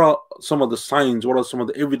 what are some of the signs, what are some of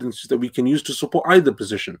the evidences that we can use to support either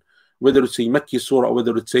position, whether it's a Makki surah or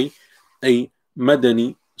whether it's a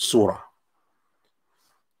Madani surah?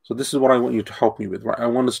 So this is what I want you to help me with, right? I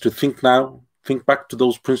want us to think back to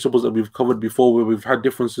those principles that we've covered before, where we've had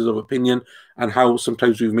differences of opinion and how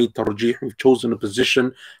sometimes we've made tarjih, we've chosen a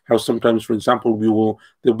position, how sometimes, for example,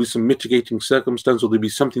 there'll be some mitigating circumstance, or there'll be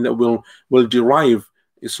something that will derive.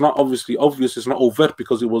 It's not obviously obvious, it's not overt,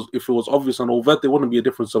 because if it was obvious and overt, there wouldn't be a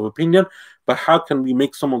difference of opinion. But how can we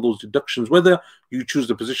make some of those deductions, whether you choose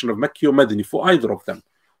the position of Makki or Madani, for either of them?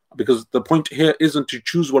 Because the point here isn't to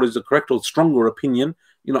choose what is the correct or stronger opinion.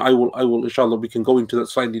 I will, inshallah, we can go into that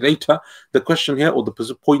slightly later. The question here, or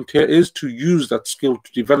the point here, is to use that skill,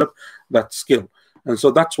 to develop that skill. And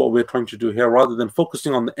so that's what we're trying to do here, rather than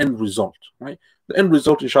focusing on the end result, right? The end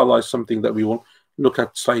result, inshallah, is something that we will look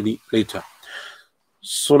at slightly later.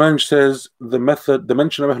 Solange says, the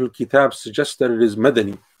mention of Ahlul Kitab suggests that it is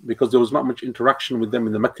Madani, because there was not much interaction with them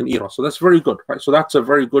in the Meccan era. So that's very good, right? So that's a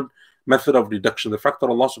very good method of deduction. The fact that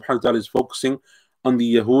Allah subhanahu wa ta'ala is focusing on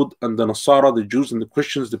the Yahud and the Nasara, the Jews and the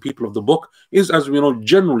Christians, the people of the book, is, as we know,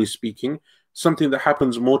 generally speaking, something that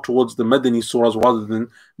happens more towards the Madani surahs rather than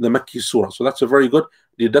the Makki surah. So that's a very good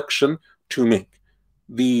deduction to make.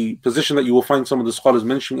 The position that you will find some of the scholars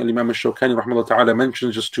mentioning, Imam al-Shawkani rahimahullah ta'ala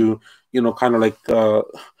mentions, just to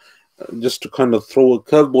just to kind of throw a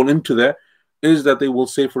curveball into there, is that they will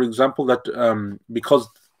say, for example, that because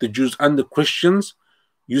the Jews and the Christians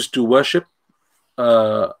used to worship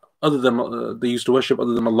other than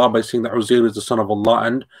Allah by saying that Uzair is the son of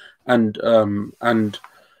Allah and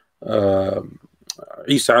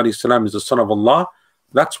Isa alayhi salam is the son of Allah,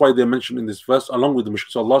 That's why they're mentioned in this verse along with the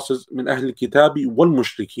mushrikeen. So Allah says, Min ahli kitabi wal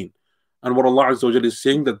mushrikeen. And what Allah Azza wa Jalla is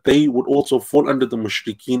saying, that they would also fall under the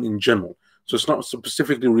mushrikeen in general. So it's not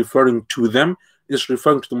specifically referring to them, it's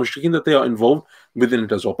referring to the mushrikeen, that they are involved within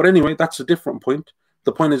it as well. But anyway, that's a different point.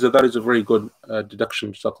 The point is that that is a very good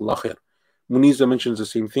deduction. Jazakallah khair. Muniza mentions the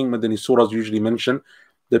same thing. Madani surahs usually mention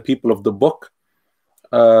the people of the book.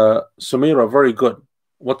 Samira, very good.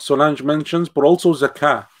 What Solange mentions, but also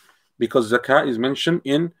zakah, because zakah is mentioned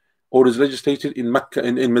in, or is legislated in Mecca,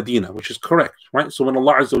 in Medina, which is correct, right? So when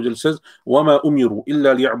Allah Azza wa Jalla says, وَمَا أُمِرُوا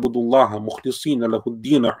إِلَّا لِيَعْبُدُوا اللَّهَ مُخْلِصِينَ لَهُ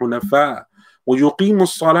الدِّينَ حُنَفَاءَ وَيُقِيمُوا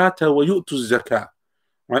الصَّلَاةَ وَيُؤْتُوا الزَّكَاةَ.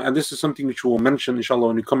 Right? And this is something which we will mention, inshallah,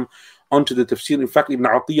 when we come onto the tafsir. In fact, Ibn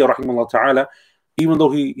Atiyah, rahimahullah ta'ala, even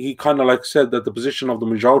though he kind of like said that the position of the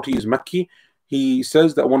majority is Makki, he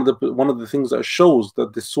says that one of the things that shows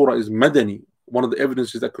that this surah is Madani, one of the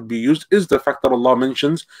evidences that could be used, is the fact that Allah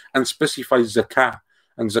mentions and specifies zakah.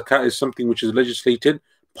 And zakah is something which is legislated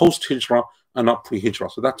post-hijrah and not pre-hijrah.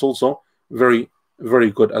 So that's also very,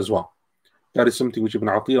 very good as well. That is something which Ibn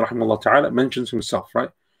Atiyah, rahimahullah ta'ala, mentions himself, right?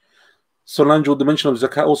 Solange, the mention of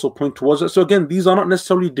zakah also point towards it. So again, these are not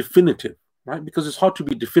necessarily definitive, right? Because it's hard to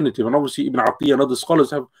be definitive. And obviously Ibn Atiyah and other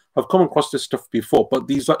scholars have come across this stuff before, but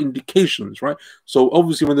these are indications, right? So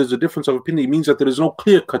obviously when there's a difference of opinion, it means that there is no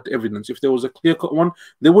clear-cut evidence. If there was a clear-cut one,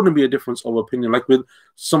 there wouldn't be a difference of opinion, like with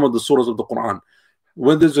some of the surahs of the Quran.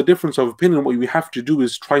 When there's a difference of opinion, what we have to do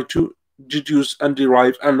is try to deduce and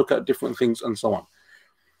derive and look at different things and so on.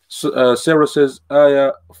 So, Sarah says,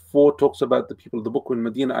 Ayah 4 talks about the people of the book in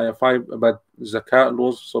Medina, Ayah 5 about zakah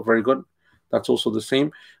laws, so very good. That's also the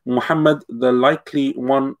same. Muhammad, the likely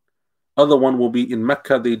one, other one will be in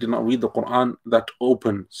Mecca. They did not read the Quran that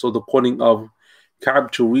open. So the calling of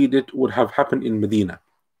Ka'b to read it would have happened in Medina.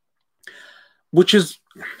 Which is,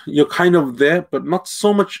 you're kind of there, but not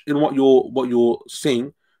so much in what you're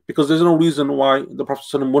saying, because there's no reason why the Prophet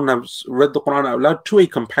ﷺ wouldn't have read the Quran out loud to a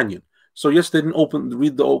companion. So yes, they didn't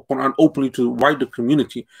read the Quran openly to wider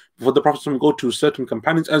community. For the Prophet ﷺ go to certain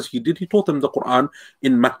companions, as he did, he taught them the Quran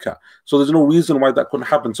in Mecca. So there's no reason why that couldn't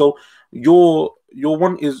happen. So your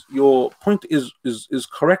point is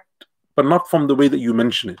correct, but not from the way that you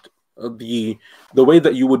mention it. The way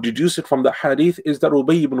that you would deduce it from the hadith is that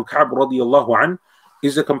Ubay ibn Ka'b radiyallahu an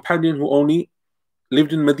is a companion who only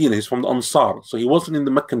lived in Medina. He's from the Ansar, so he wasn't in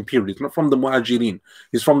the Meccan period. He's not from the Muhajirin.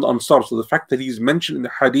 He's from the Ansar. So the fact that he's mentioned in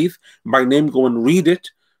the hadith by name, go and read it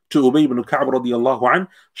to Ubay ibn Ka'b radiyallahu an,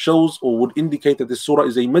 shows or would indicate that this surah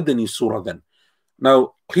is a Madani surah then.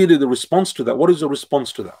 Now, clearly the response to that, what is the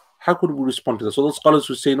response to that? How could we respond to that? So those scholars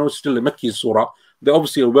who say, no, it's still a Meccan surah, they're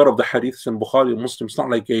obviously aware of the hadiths in Bukhari and Muslim. It's not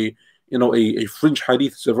like a fringe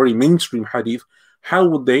hadith, it's a very mainstream hadith. How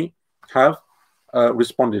would they have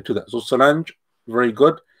responded to that? So Solange, very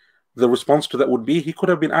good. The response to that would be, he could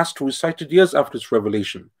have been asked to recite it years after its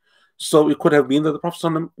revelation. So it could have been that the Prophet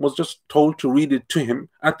ﷺ was just told to read it to him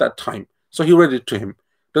at that time. So he read it to him.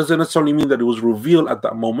 Doesn't necessarily mean that it was revealed at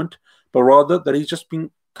that moment, but rather that he's just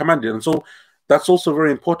been commanded. And so that's also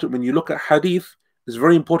very important. When you look at hadith, it's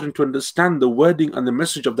very important to understand the wording and the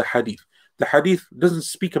message of the hadith. The hadith doesn't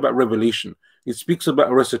speak about revelation. It speaks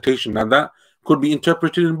about recitation. And that could be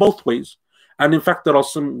interpreted in both ways. And in fact, there are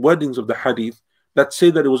some wordings of the hadith that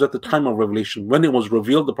say that it was at the time of revelation. When it was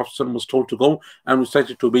revealed, the Prophet ﷺ was told to go and recite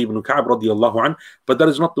it to Ubay ibn Ka'b radiyallahu an. But that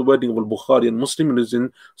is not the wording of Al-Bukhari and Muslim. It is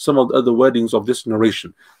in some of the other wordings of this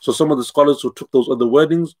narration. So some of the scholars who took those other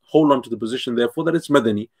wordings hold on to the position, therefore, that it's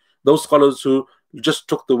Madani. Those scholars who just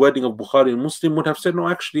took the wording of Bukhari and Muslim would have said, no,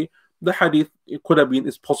 actually, the hadith, it could have been,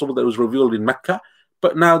 it's possible that it was revealed in Mecca,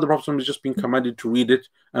 but now the Prophet has just been commanded to read it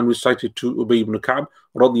and recite it to Ubay ibn Ka'b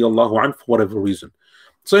radiyallahu an for whatever reason.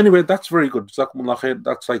 So anyway, that's very good. Jazakumullah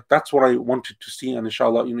khair. That's what I wanted to see, and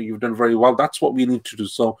inshallah, you've done very well. That's what we need to do.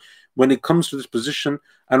 So when it comes to this position,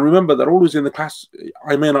 and remember that always in the class,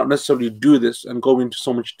 I may not necessarily do this and go into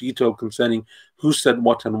so much detail concerning who said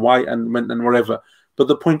what and why and when and whatever. But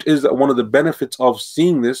the point is that one of the benefits of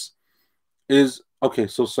seeing this is, okay,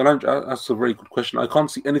 so Solange asks a very good question. I can't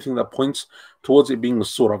see anything that points towards it being a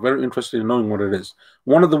surah. Very interested in knowing what it is.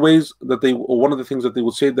 One of the ways that one of the things that they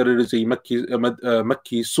would say that it is a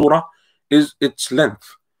Makki surah is its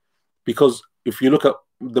length. Because if you look at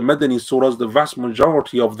the Madani surahs, the vast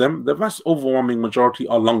majority of them, the vast overwhelming majority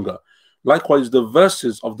are longer. Likewise, the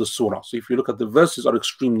verses of the surah. So if you look at the verses are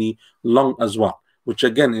extremely long as well, which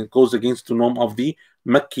again, it goes against the norm of the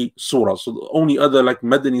Makki surah. So the only other like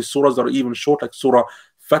Madani surahs that are even short, like Surah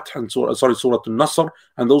Fath and Surah An-Nasr,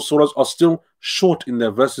 and those surahs are still short in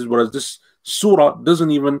their verses, whereas this surah doesn't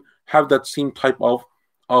even have that same type of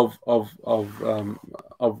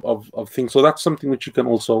thing. So that's something which you can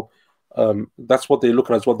also That's what they look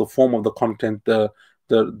at as well: the form of the content, the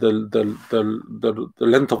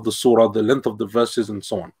length of the surah, the length of the verses, and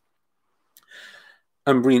so on.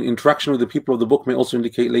 Ambreen, interaction with the people of the book may also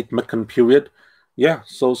indicate late Meccan period. Yeah,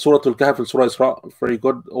 so Surah Al-Kahf and Surah Isra, very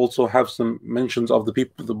good, also have some mentions of the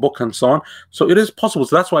people of the book and so on. So it is possible.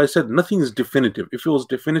 So that's why I said nothing is definitive. If it was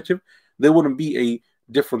definitive, there wouldn't be a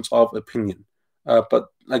difference of opinion. But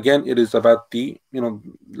again, it is about the,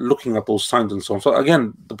 looking at those signs and so on. So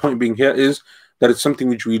again, the point being here is that it's something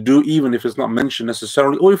which we do, even if it's not mentioned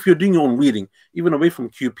necessarily, or if you're doing your own reading, even away from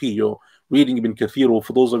QP, you're reading Ibn Kathir, or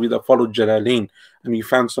for those of you that followed Jalalain, and you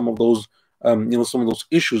found some of those, some of those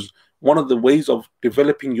issues. One of the ways of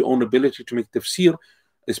developing your own ability to make tafsir,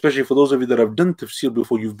 especially for those of you that have done tafsir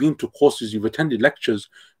before, you've been to courses, you've attended lectures,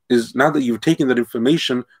 is now that you've taken that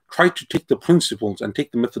information, try to take the principles and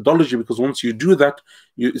take the methodology, because once you do that,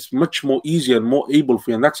 it's much more easier and more able for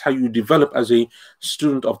you. And that's how you develop as a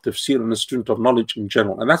student of tafsir and a student of knowledge in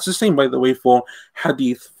general. And that's the same, by the way, for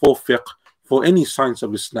hadith, for fiqh, for any science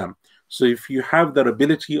of Islam. So if you have that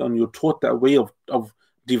ability and you're taught that way of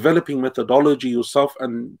developing methodology yourself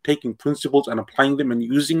and taking principles and applying them and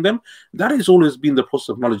using them, that has always been the process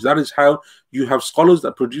of knowledge. That is how you have scholars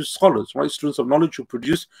that produce scholars, right? Students of knowledge who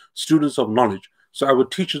produce students of knowledge. So our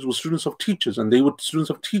teachers were students of teachers, and they were students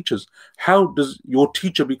of teachers. How does your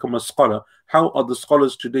teacher become a scholar? How are the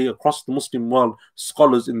scholars today across the Muslim world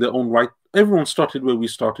scholars in their own right? Everyone started where we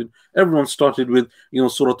started. Everyone started with,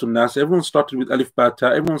 Surah An-Nas. Everyone started with Alif Ba Ta.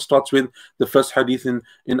 Everyone starts with the first hadith in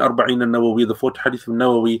Arba'in al-Nawawi, the fourth hadith of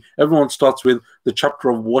Nawawi. Everyone starts with the chapter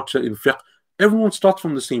of water in fiqh. Everyone starts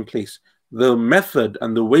from the same place. The method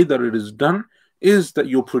and the way that it is done is that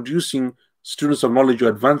you're producing students of knowledge, you're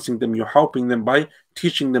advancing them, you're helping them by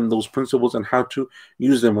teaching them those principles and how to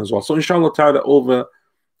use them as well. So inshallah ta'ala, over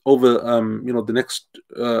the next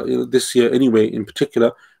this year anyway, in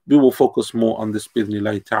particular, we will focus more on this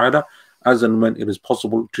bi'idhnillahi ta'ala, as and when it is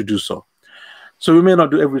possible to do so. So we may not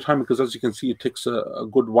do every time, because as you can see, it takes a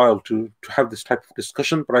good while to have this type of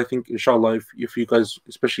discussion. But I think inshallah, if you guys,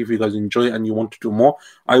 especially if you guys enjoy it and you want to do more,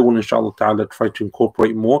 I will inshallah ta'ala try to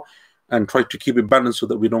incorporate more and try to keep it balanced so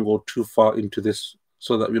that we don't go too far into this,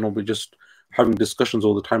 so that we're just having discussions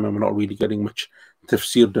all the time and we're not really getting much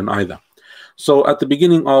tafsir done either. So at the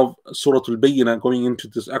beginning of Surah Al-Bayyinah, going into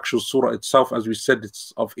this actual surah itself, as we said,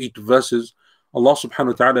 it's of 8 verses. Allah subhanahu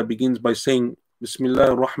wa ta'ala begins by saying, Bismillah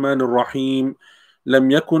ar-Rahman ar-Rahim,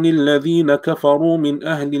 لم يكن الذين كفروا من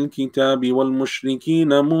أهل الكتاب والمشركين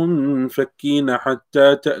منفكين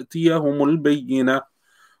حتى تأتيهم البينة.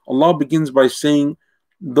 Allah begins by saying,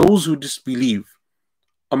 those who disbelieve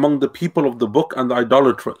among the people of the book and the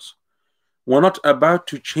idolaters were not about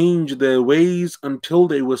to change their ways until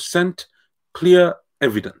they were sent clear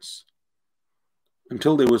evidence.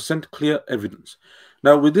 Until they were sent clear evidence.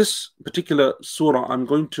 Now, with this particular surah, I'm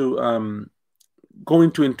going to go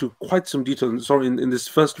into quite some detail. Sorry, in this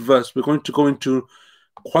first verse, we're going to go into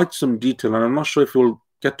quite some detail, and I'm not sure if we'll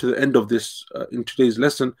get to the end of this in today's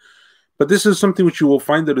lesson. But this is something which you will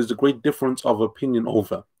find there is a great difference of opinion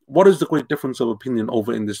over. What is the great difference of opinion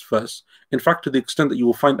over in this verse? In fact, to the extent that you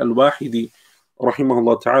will find Al-Wahidi,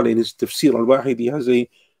 rahimahullah ta'ala, in his tafsir, Al-Wahidi has a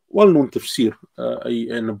well-known tafsir,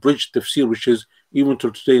 an abridged tafsir, which is, even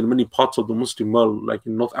till today, in many parts of the Muslim world, like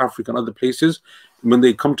in North Africa and other places, when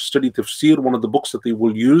they come to study tafsir, one of the books that they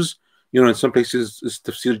will use, in some places is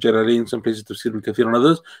Tafsir Jalalain, in some places Tafsir Al-Kathir, and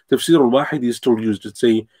others, Tafsir Al-Wahidi is still used. It's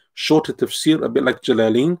a shorter tafsir, a bit like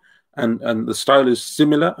Jalalain, and the style is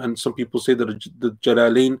similar, and some people say that the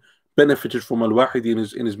Jalalain benefited from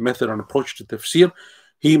Al-Wahidi in his method and approach to tafsir.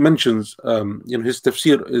 He mentions, his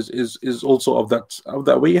tafsir is also of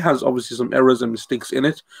that way. It has obviously some errors and mistakes in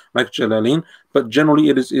it, like Jalalain, but generally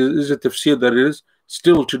it is a tafsir that is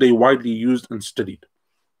still today widely used and studied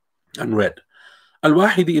and read.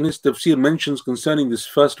 Al-Wahidi in his tafsir mentions concerning this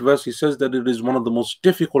first verse, he says that it is one of the most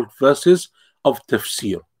difficult verses of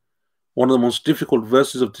tafsir. One of the most difficult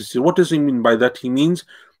verses of tafsir. What does he mean by that? He means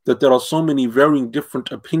that there are so many varying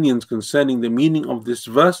different opinions concerning the meaning of this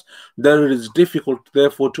verse that it is difficult,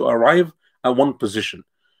 therefore, to arrive at one position.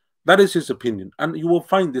 That is his opinion. And you will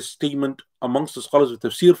find this statement amongst the scholars of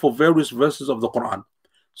tafsir for various verses of the Quran.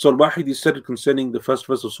 So Al-Wahidi said it concerning the first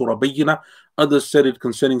verse of Surah Bayyinah. Others said it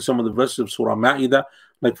concerning some of the verses of Surah Ma'idah.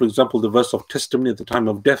 Like, for example, the verse of testimony at the time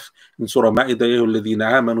of death in Surah Ma'idah, يَا الَّذِينَ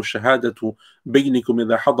آمَنُوا شَهَادَةُ بَيْنِكُمْ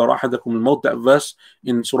إِذَا حَضَرَ أَحَدَكُمُ الْمَوْتِ. That verse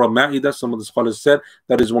in Surah Ma'idah, some of the scholars said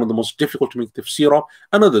that is one of the most difficult to make tafsir of.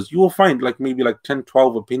 And others, you will find maybe 10,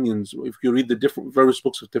 12 opinions if you read the different various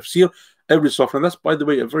books of tafsir every so often. And that's, by the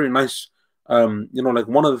way, a very nice,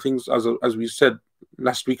 one of the things, as we said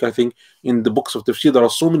last week, I think, in the books of tafsir, there are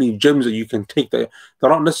so many gems that you can take. They're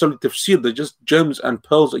not necessarily tafsir, they're just gems and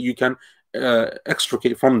pearls that you can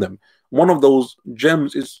extricate from them. One of those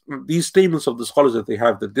gems is these statements of the scholars that they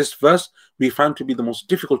have, that this verse we found to be the most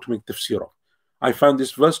difficult to make tafsir of. I found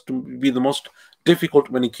this verse to be the most difficult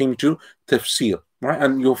when it came to tafsir, right?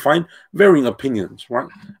 And you'll find varying opinions, right?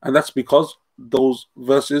 And that's because those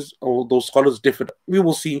verses or those scholars differed. We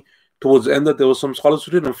will see towards the end that there were some scholars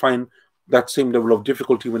who didn't find that same level of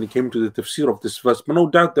difficulty when it came to the tafsir of this verse. But no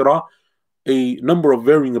doubt there are a number of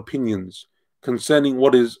varying opinions concerning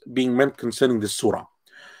what is being meant concerning this surah.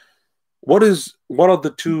 What are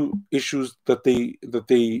the two issues that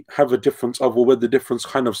they have a difference of, or where the difference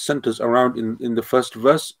kind of centers around in the first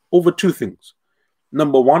verse? Over two things.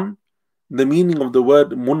 Number one, the meaning of the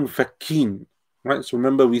word munfakkin, right? So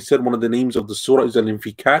remember we said one of the names of the surah is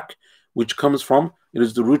al-infikak, which comes from, it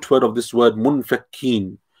is the root word of this word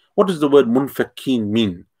munfakkin. What does the word munfakkin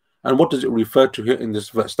mean? And what does it refer to here in this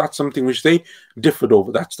verse? That's something which they differed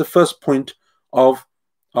over. That's the first point of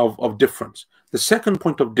difference. The second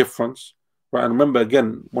point of difference, right, and remember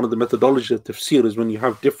again, one of the methodologies of tafsir is when you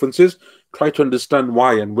have differences, try to understand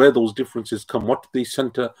why and where those differences come, what they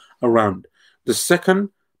center around. The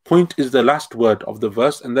second point is the last word of the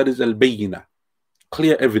verse, and that is al-bayyinah,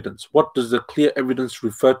 clear evidence. What does the clear evidence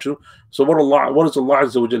refer to? So what is Allah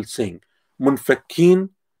Azza wa Jal saying?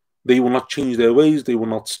 Munfakkin, they will not change their ways, they will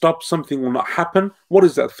not stop, something will not happen. What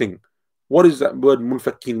is that thing? What does that word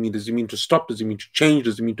munfakkin mean? Does it mean to stop? Does it mean to change?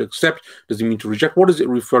 Does it mean to accept? Does it mean to reject? What is it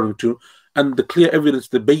referring to? And the clear evidence,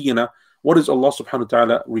 the bayyinah, what is Allah subhanahu wa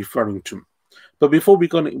ta'ala referring to? But before we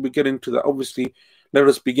get into that, obviously, let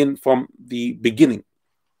us begin from the beginning.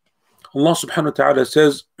 Allah subhanahu wa ta'ala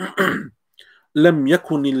says, لَمْ يَكُنِ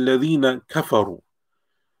الَّذِينَ كَفَرُوا,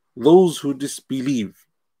 those who disbelieve,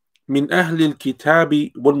 مِنْ أَهْلِ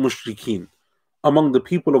الْكِتَابِ وَالْمُشْرِكِينَ, among the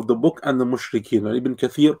people of the book and the mushrikeen. And Ibn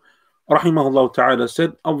Kathir rahimahullah ta'ala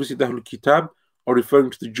said, obviously the Ahlul Kitab are referring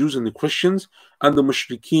to the Jews and the Christians, and the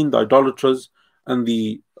mushrikeen, the idolaters and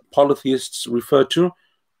the polytheists, refer to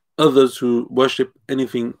others who worship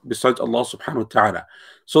anything besides Allah subhanahu wa ta'ala.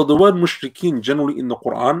 So the word mushrikeen generally in the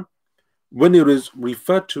Quran, when it is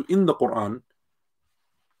referred to in the Quran,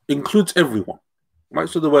 includes everyone, right?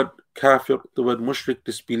 So the word kafir, the word mushrik,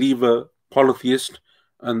 disbeliever, polytheist,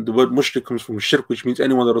 and the word mushrik comes from shirk, which means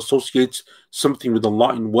anyone that associates something with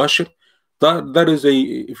Allah in worship. That is a,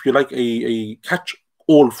 if you like, a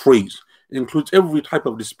catch-all phrase. It includes every type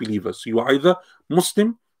of disbeliever. So you're either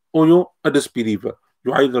Muslim or you're a disbeliever.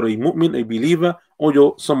 You're either a mu'min, a believer, or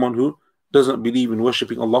you're someone who doesn't believe in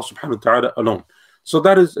worshipping Allah subhanahu wa ta'ala alone. So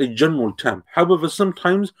that is a general term. However,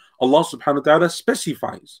 sometimes Allah subhanahu wa ta'ala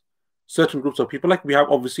specifies certain groups of people, like we have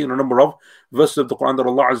obviously in a number of verses of the Quran that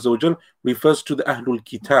Allah Azza wa Jal refers to the Ahlul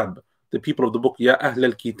Kitab, the people of the book, Ya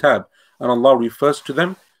Ahlul Kitab, and Allah refers to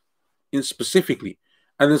them in specifically.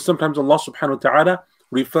 And then sometimes Allah subhanahu wa ta'ala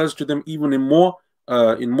refers to them even in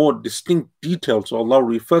more distinct detail. So Allah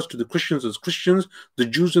refers to the Christians as Christians, the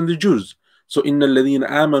Jews and the Jews. So inna alladhina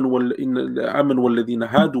amanu walladhina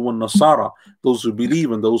hadu wal nasara, those who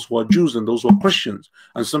believe and those who are Jews and those who are Christians.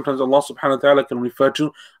 And sometimes Allah subhanahu wa ta'ala can refer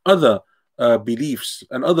to other beliefs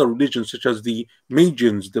and other religions, such as the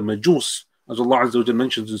Magians, the Majus, as Allah Azza wa Jal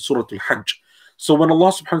mentions in Surah Al-Hajj. So when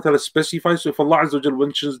Allah subhanahu wa ta'ala specifies, so if Allah Azza wa Jal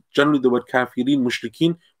mentions generally the word kafirin,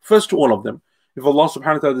 mushrikeen, refers to all of them. If Allah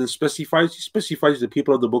subhanahu wa ta'ala then specifies, He specifies the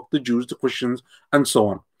people of the book, the Jews, the Christians, and so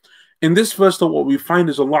on. In this verse, though, what we find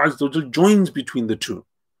is Allah Azza wa Jal joins between the two.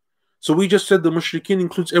 So we just said the mushrikeen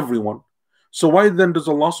includes everyone. So why then does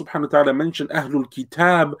Allah subhanahu wa ta'ala mention Ahlul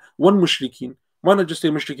Kitab, one mushrikeen? Why not just say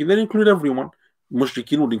mushrikeen? Then include everyone.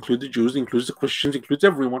 Mushrikeen would include the Jews, includes the Christians, includes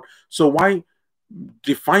everyone. So why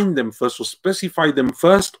define them first, or specify them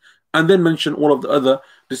first, and then mention all of the other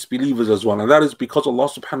disbelievers as well? And that is because Allah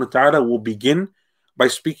subhanahu wa ta'ala will begin by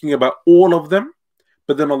speaking about all of them,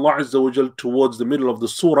 but then Allah Azza wa Jal towards the middle of the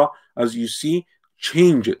surah, as you see,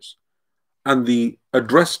 changes. And the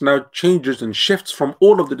address now changes and shifts from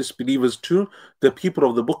all of the disbelievers to the people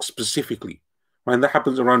of the book specifically. And that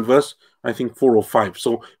happens around verse, I think, 4 or 5.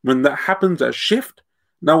 So when that happens, that shift,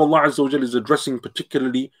 now Allah Azza wa Jal is addressing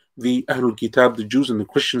particularly the Ahlul Kitab, the Jews and the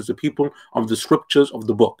Christians, the people of the scriptures of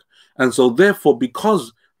the book. And so therefore,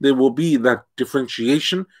 because there will be that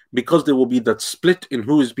differentiation, because there will be that split in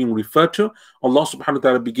who is being referred to, Allah subhanahu wa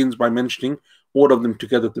ta'ala begins by mentioning all of them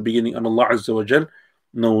together at the beginning, and Allah Azza wa Jal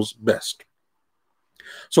knows best.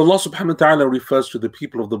 So Allah subhanahu wa ta'ala refers to the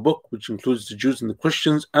people of the book, which includes the Jews and the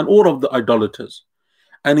Christians and all of the idolaters.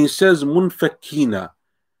 And He says munfakina,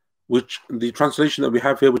 which the translation that we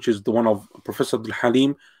have here, which is the one of Professor Abdul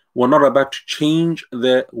Halim, were not about to change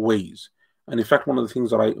their ways. And in fact, one of the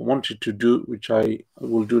things that I wanted to do, which I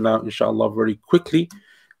will do now, inshallah, very quickly,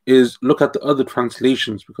 is look at the other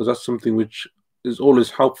translations, because that's something which is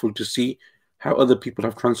always helpful to see how other people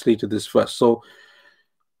have translated this verse. So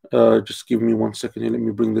just give me 1 second here. Let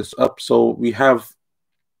me bring this up. So we have,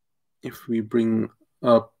 if we bring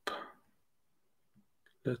up,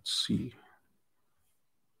 let's see.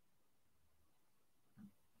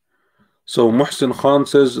 So Muhsin Khan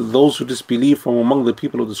says, those who disbelieve from among the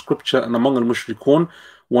people of the scripture and among al-mushrikun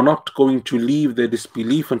were not going to leave their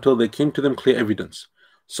disbelief until there came to them clear evidence.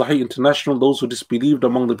 Sahih International, those who disbelieved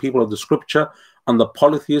among the people of the scripture and the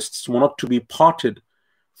polytheists were not to be parted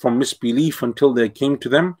from misbelief until there came to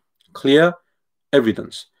them clear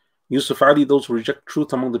evidence. Yusuf Ali, those who reject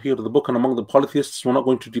truth among the people of the book and among the polytheists were not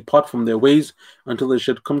going to depart from their ways until there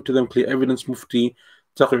should come to them clear evidence. Mufti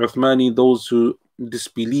Taqi Uthmani, those who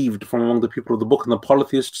disbelieved from among the people of the book and the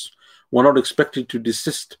polytheists were not expected to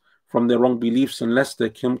desist from their wrong beliefs unless there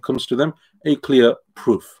comes to them a clear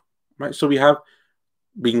proof. Right? So we have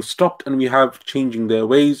being stopped, and we have changing their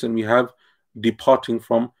ways, and we have departing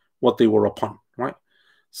from what they were upon. Right?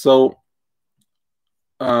 So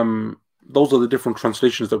those are the different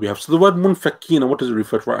translations that we have. So the word munfakina, what does it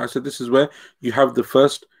refer to? Right? I said this is where you have the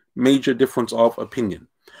first major difference of opinion.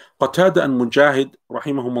 Qatada and Mujahid,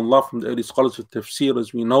 rahimahumullah, from the early scholars of tafsir,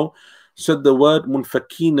 as we know, said the word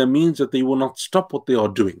munfakina means that they will not stop what they are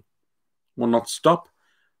doing. Will not stop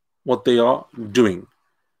what they are doing.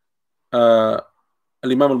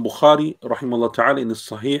 Al-Imam al-Bukhari, rahimahullah ta'ala, in his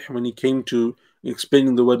Sahih, when he came to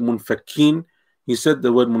explaining the word munfakin, he said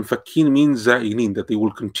the word munfakin means za'ilin, that they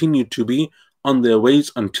will continue to be on their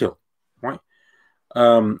ways until. Right?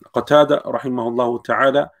 Qatada, rahimahullah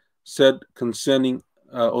ta'ala, said concerning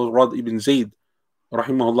or Rad ibn Zayd,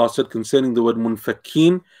 rahimahullah, said concerning the word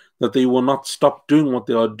munfakin, that they will not stop doing what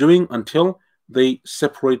they are doing until they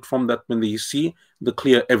separate from that when they see the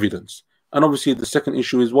clear evidence. And obviously the second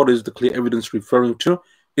issue is, what is the clear evidence referring to?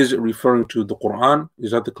 Is it referring to the Quran?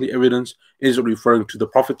 Is that the clear evidence? Is it referring to the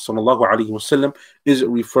Prophet sallallahu alaihi wasallam? Is it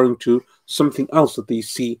referring to something else that they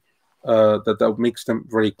see that makes them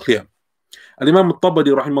very clear? And Imam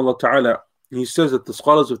al-Tabari, rahimahullah ta'ala, he says that the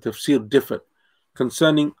scholars of tafsir differ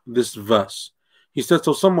concerning this verse. He said,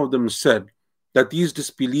 so some of them said that these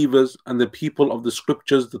disbelievers and the people of the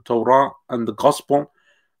scriptures, the Torah and the gospel,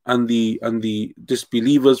 and the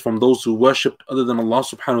disbelievers from those who worshipped other than Allah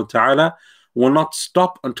subhanahu wa ta'ala will not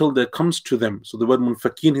stop until there comes to them. So the word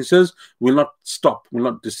munfakin, he says, will not stop, will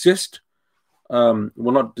not desist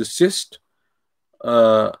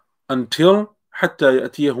until حتى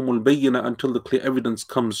يأتيهم البينة, until the clear evidence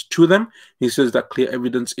comes to them. He says that clear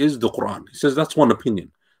evidence is the Quran. He says that's one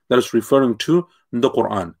opinion that is referring to the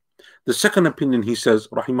Quran. The second opinion, he says,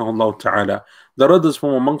 rahimahullah ta'ala, that others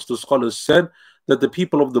from amongst the scholars said that the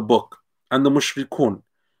people of the book and the mushrikun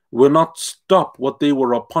will not stop what they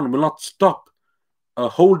were upon, will not stop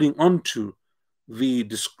holding on to the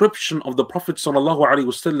description of the Prophet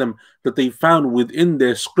ﷺ that they found within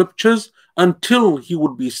their scriptures until he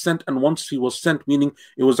would be sent. And once he was sent, meaning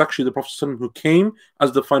it was actually the Prophet ﷺ who came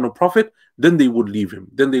as the final prophet, then they would leave him.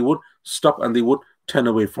 Then they would stop and they would turn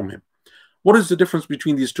away from him. What is the difference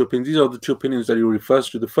between these two opinions? These are the two opinions that he refers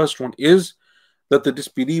to. The first one is that the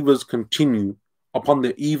disbelievers continue upon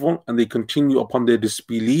their evil and they continue upon their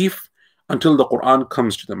disbelief until the Quran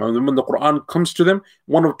comes to them. And when the Quran comes to them,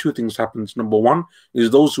 one of two things happens. Number one is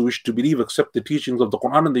those who wish to believe accept the teachings of the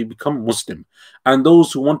Quran and they become Muslim. And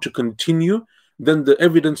those who want to continue, then the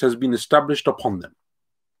evidence has been established upon them.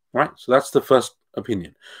 Right? So that's the first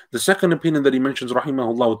opinion. The second opinion that he mentions,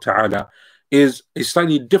 rahimahullah ta'ala, is a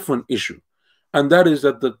slightly different issue. And that is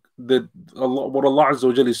that what Allah Azza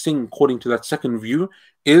wa Jalla is saying, according to that second view,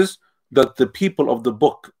 is that the people of the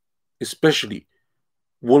book, especially,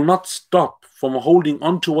 will not stop from holding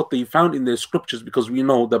on to what they found in their scriptures, because we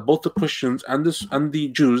know that both the Christians and the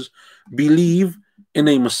Jews believe in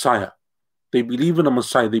a Messiah. They believe in a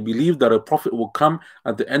Messiah. They believe that a prophet will come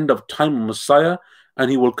at the end of time, a Messiah, and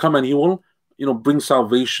he will come and he will, bring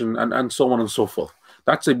salvation and so on and so forth.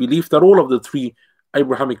 That's a belief that all of the three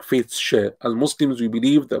Abrahamic faiths share. As Muslims, we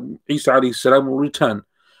believe that Isa alayhi salam will return,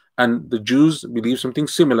 and the Jews believe something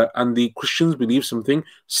similar, and the Christians believe something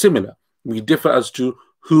similar. We differ as to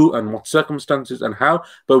who and what circumstances and how,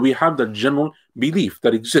 but we have that general belief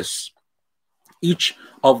that exists. Each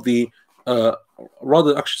of the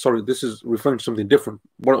this is referring to something different.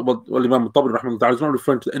 What Imam al-Tabari rahimahullah is not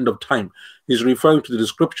referring to the end of time. He's referring to the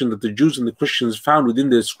description that the Jews and the Christians found within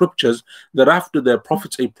their scriptures, that after their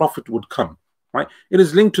prophets, a prophet would come. Right? It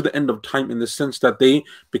is linked to the end of time in the sense that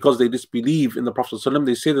because they disbelieve in the Prophet ﷺ,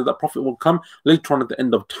 they say that the prophet will come later on at the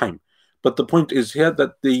end of time. But the point is here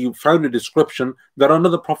that they found a description that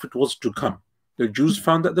another prophet was to come. The Jews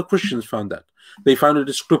found that, the Christians found that. They found a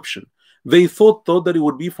description. They thought, though, that it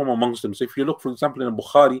would be from amongst them. So if you look, for example, in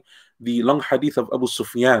Bukhari, the long hadith of Abu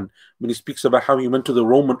Sufyan, when he speaks about how he went to the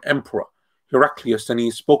Roman emperor, Heraclius, and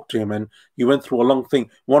he spoke to him, and he went through a long thing.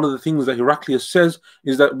 One of the things that Heraclius says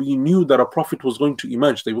is that we knew that a prophet was going to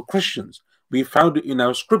emerge. They were Christians. We found it in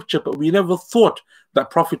our scripture, but we never thought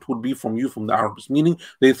that prophet would be from you, from the Arabs. Meaning,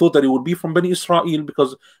 they thought that it would be from Bani Israel,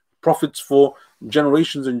 because prophets for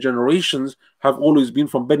generations and generations have always been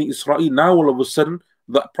from Bani Israel. Now, all of a sudden,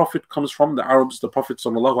 the prophet comes from the Arabs, the Prophet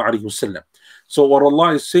sallallahu alaihi wasallam. So what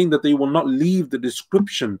Allah is saying, that they will not leave the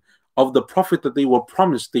description of the prophet that they were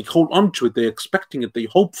promised. They hold on to it, they're expecting it, they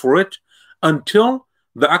hope for it until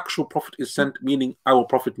the actual prophet is sent, meaning our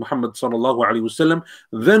Prophet Muhammad sallallahu alaihi wasallam.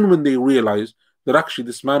 Then when they realize that actually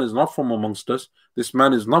this man is not from amongst us, this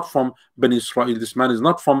man is not from Bani Israel, this man is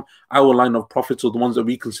not from our line of prophets, or the ones that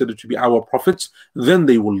we consider to be our prophets, then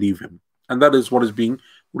they will leave him. And that is what is being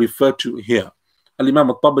referred to here. Al-Imam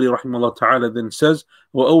al-Tabari rahimahullah ta'ala then says,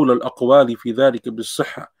 وَأَوْلَى الْأَقْوَالِ فِي ذَلِكَ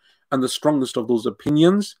بِالصِّحَّةِ. And the strongest of those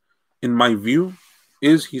opinions, in my view,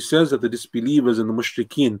 is, he says, that the disbelievers and the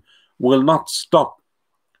mushrikeen will not stop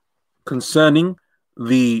concerning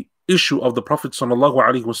the issue of the Prophet sallallahu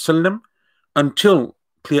alaihi wasallam until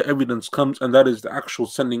clear evidence comes, and that is the actual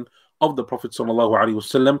sending of the Prophet sallallahu alaihi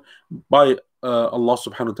wasallam by Allah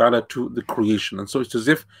subhanahu wa ta'ala to the creation. And so it's as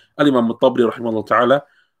if Al-Imam al-Tabari rahimahullah ta'ala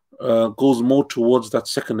goes more towards that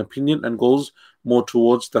second opinion and goes more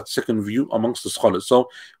towards that second view amongst the scholars. So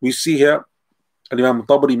we see here Imam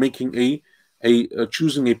Tabari making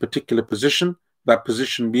choosing a particular position, that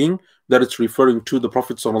position being that it's referring to the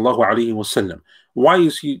Prophet sallallahu alaihi wasallam. Why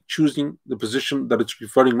is he choosing the position that it's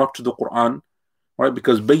referring not to the Quran? Right?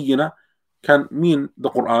 Because bayyina can mean the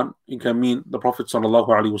Quran, it can mean the Prophet sallallahu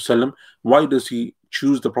alaihi wasallam. Why does he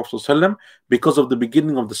choose the Prophet sallallahu? Because of the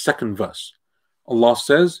beginning of the second verse. Allah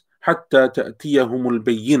says, حَتَّى تَأْتِيَهُمُ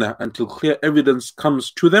الْبَيِّنَةِ, until clear evidence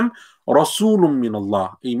comes to them, رَسُولٌ مِّنَ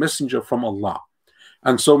اللَّهِ, a messenger from Allah.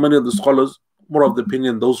 And so many of the scholars were of the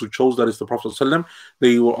opinion, those who chose that is the Prophet ﷺ,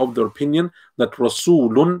 they were of the opinion that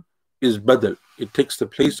Rasulun is badal. It takes the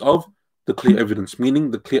place of the clear evidence,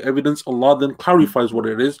 meaning the clear evidence, Allah then clarifies what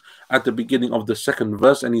it is at the beginning of the second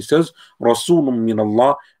verse, and he says, Rasulun min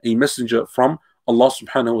Allah, a messenger from Allah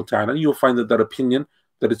subhanahu wa ta'ala. You'll find that that opinion,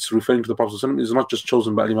 that it's referring to the Prophet ﷺ, is not just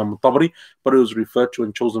chosen by Imam al-Tabari, but it was referred to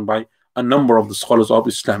and chosen by a number of the scholars of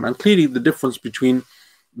Islam. And clearly the difference between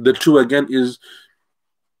the two again is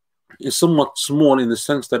somewhat small, in the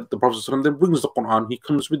sense that the Prophet ﷺ then brings the Quran, he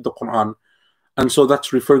comes with the Quran, and so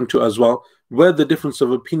that's referring to as well. Where the difference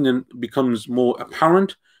of opinion becomes more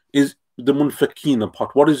apparent is the munfakeen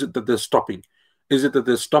part. What is it that they're stopping? Is it that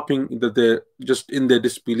they're stopping, that they're just in their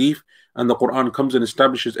disbelief and the Quran comes and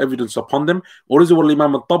establishes evidence upon them? Or is it what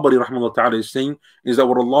Imam al-Tabari rahimahullah ta'ala is saying, is that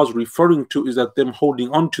what Allah is referring to is that them holding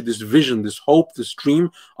on to this vision, this hope, this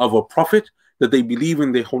dream of a prophet that they believe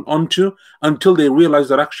in, they hold on to, until they realize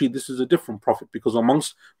that actually this is a different prophet. Because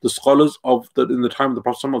amongst the scholars in the time of the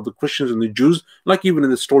Prophet, some of the Christians and the Jews, like even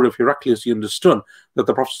in the story of Heraclius, he understood that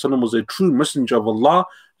the Prophet was a true messenger of Allah,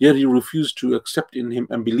 yet he refused to accept in him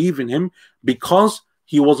and believe in him because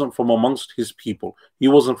he wasn't from amongst his people. He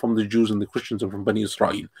wasn't from the Jews and the Christians and from Bani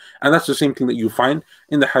Israel. And that's the same thing that you find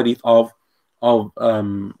in the hadith of for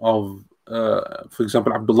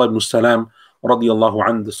example, Abdullah ibn Salam radiyallahu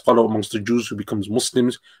anhu, the scholar amongst the Jews who becomes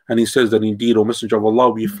Muslims, and he says that indeed, O Messenger of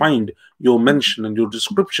Allah, we find your mention and your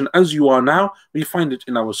description as you are now, we find it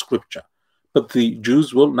in our scripture. But the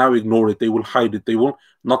Jews will now ignore it, they will hide it, they will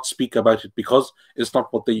not speak about it because it's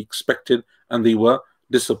not what they expected and they were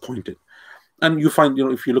disappointed. And you find,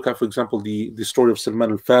 if you look at, for example, the story of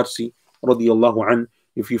Salman al-Farsi radiyallahu anhu,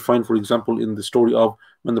 if you find, for example, in the story of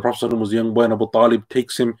when the Prophet was a young boy and Abu Talib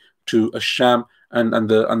takes him to Asham, and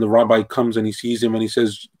the rabbi comes and he sees him and he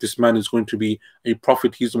says, this man is going to be a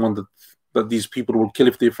prophet, he's the one that these people will kill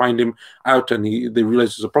if they find him out, and they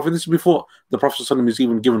realize he's a prophet. This is before the Prophet is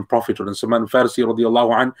even given prophethood. And Salman al-Farsi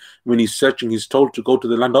radiallahu anh, when he's searching, he's told to go to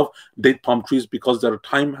the land of date palm trees because their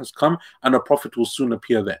time has come and a prophet will soon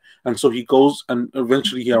appear there. And so he goes and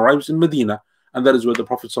eventually he arrives in Medina, and that is where the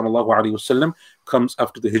Prophet ﷺ comes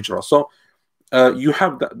after the hijrah. So you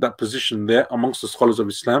have that position there amongst the scholars of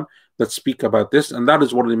Islam that speak about this, and that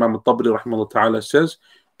is what Imam al-Tabari rahimahullah ta'ala says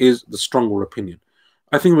is the stronger opinion.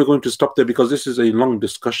 I think we're going to stop there because this is a long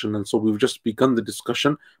discussion, and so we've just begun the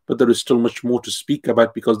discussion, but there is still much more to speak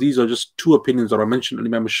about because these are just two opinions that are mentioned.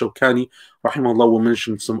 Imam al-Shawkani rahimahullah will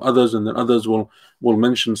mention some others, and then others will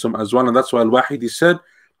mention some as well. And that's why Al-Wahidi said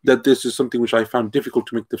that this is something which I found difficult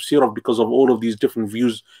to make tafsir of because of all of these different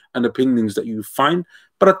views and opinions that you find.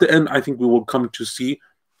 But at the end, I think we will come to see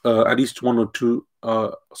at least one or two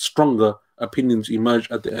stronger opinions emerge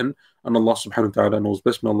at the end. And Allah subhanahu wa ta'ala knows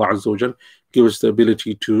best. May Allah Azza wa Jal give us the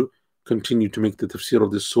ability to continue to make the tafsir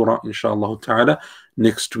of this surah, inshallah ta'ala,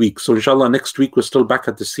 next week. So inshallah, next week we're still back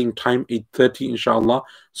at the same time, 8:30, inshallah.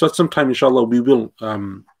 So at some time, inshallah, we will,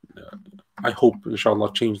 I hope,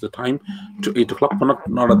 inshallah, change the time to 8 o'clock, but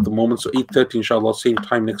not at the moment. So 8:30, inshallah, same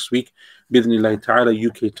time next week, bidhnillahi ta'ala,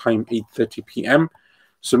 UK time, 8:30 p.m.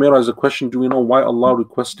 Samira has a question: do we know why Allah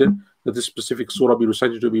requested that this specific surah be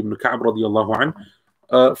recited to Ibn Ka'b radiallahu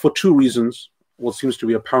anhu? For two reasons. What seems to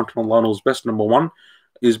be apparent, and Allah knows best. Number one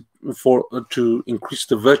is to increase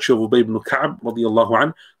the virtue of Ubay ibn Ka'b radiallahu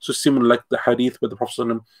anhu. So similar like the hadith where the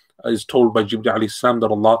Prophet is told by Jibreel alayhi salam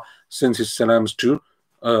that Allah sends his salams to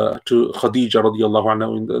Khadija radiallahu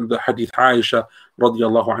anha, in the hadith Aisha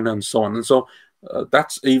radiallahu anha, and so on. And so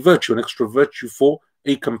that's a virtue, an extra virtue for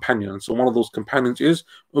a companion. So one of those companions is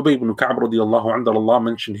Ubay ibn Ka'b radiallahu anhu, that Allah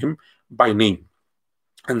mentioned him by name.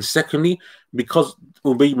 And secondly, because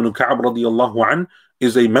Ubay ibn Ka'b radiallahu anhu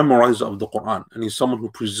is a memorizer of the Quran, and he's someone who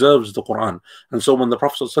preserves the Quran. And so when the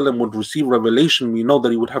Prophet ﷺ would receive revelation, we know that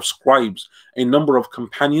he would have scribes, a number of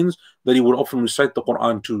companions that he would often recite the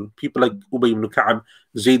Quran to. People like Ubay ibn Ka'b,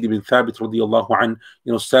 Zayd ibn Thabit radiallahu anhu,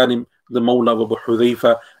 Salim, the Mawla of Abu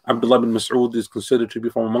Hudhayfa, Abdullah ibn Mas'ud is considered to be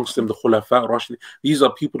from amongst them, the Khulafa Rashid. These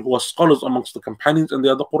are people who are scholars amongst the companions, and they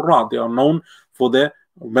are the Qurra. They are known for their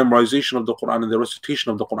memorization of the Quran and their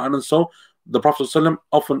recitation of the Quran. And so the Prophet ﷺ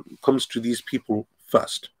often comes to these people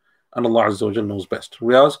first, and Allah Azza wa Jalla knows best.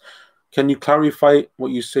 Riyaz, can you clarify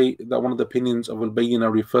what you say that one of the opinions of Al-Bayyinah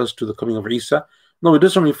refers to the coming of Isa? No, it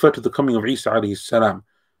doesn't refer to the coming of Isa alayhi salam.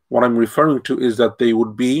 What I'm referring to is that they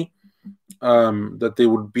would be what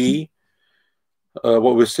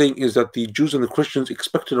we're saying is that the Jews and the Christians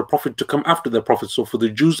expected a prophet to come after their prophet. So for the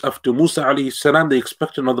Jews, after Musa alayhi salam, they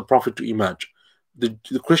expected another prophet to emerge. The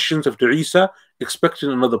Christians, after Isa, expected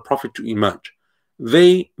another prophet to emerge.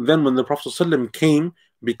 They then, when the Prophet ﷺ came,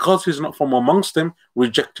 because he's not from amongst them,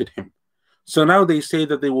 rejected him. So now they say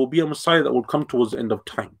that there will be a Messiah that will come towards the end of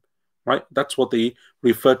time. Right? That's what they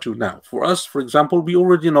refer to now. For us, for example, we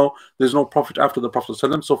already know there's no prophet after the Prophet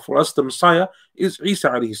ﷺ. So for us, the Messiah is Isa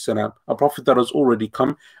alayhi salam, a prophet that has already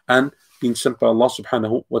come and been sent by Allah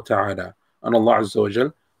subhanahu wa ta'ala. And Allah Azza wa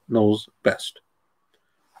Jal knows best.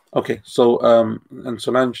 Okay, so and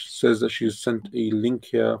Solange says that she's sent a link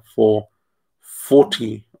here for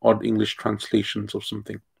 40 odd English translations of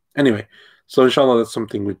something. Anyway, so inshallah that's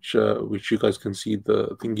something which you guys can see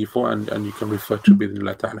the thingy for, and you can refer to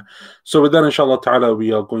bi'idhnillah ta'ala. So with that, inshallah ta'ala,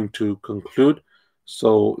 we are going to conclude.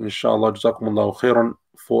 So inshallah, jazakumullahu khairan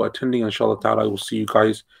for attending. Inshallah ta'ala, I will see you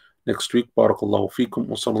guys next week. Barakallahu feekum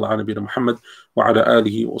wa sallallahu ala nabiyyina Muhammad wa ala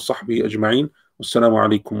alihi wa sahbihi ajma'in. Wassalamu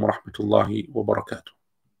alaikum wa rahmatullahi wa barakatuh.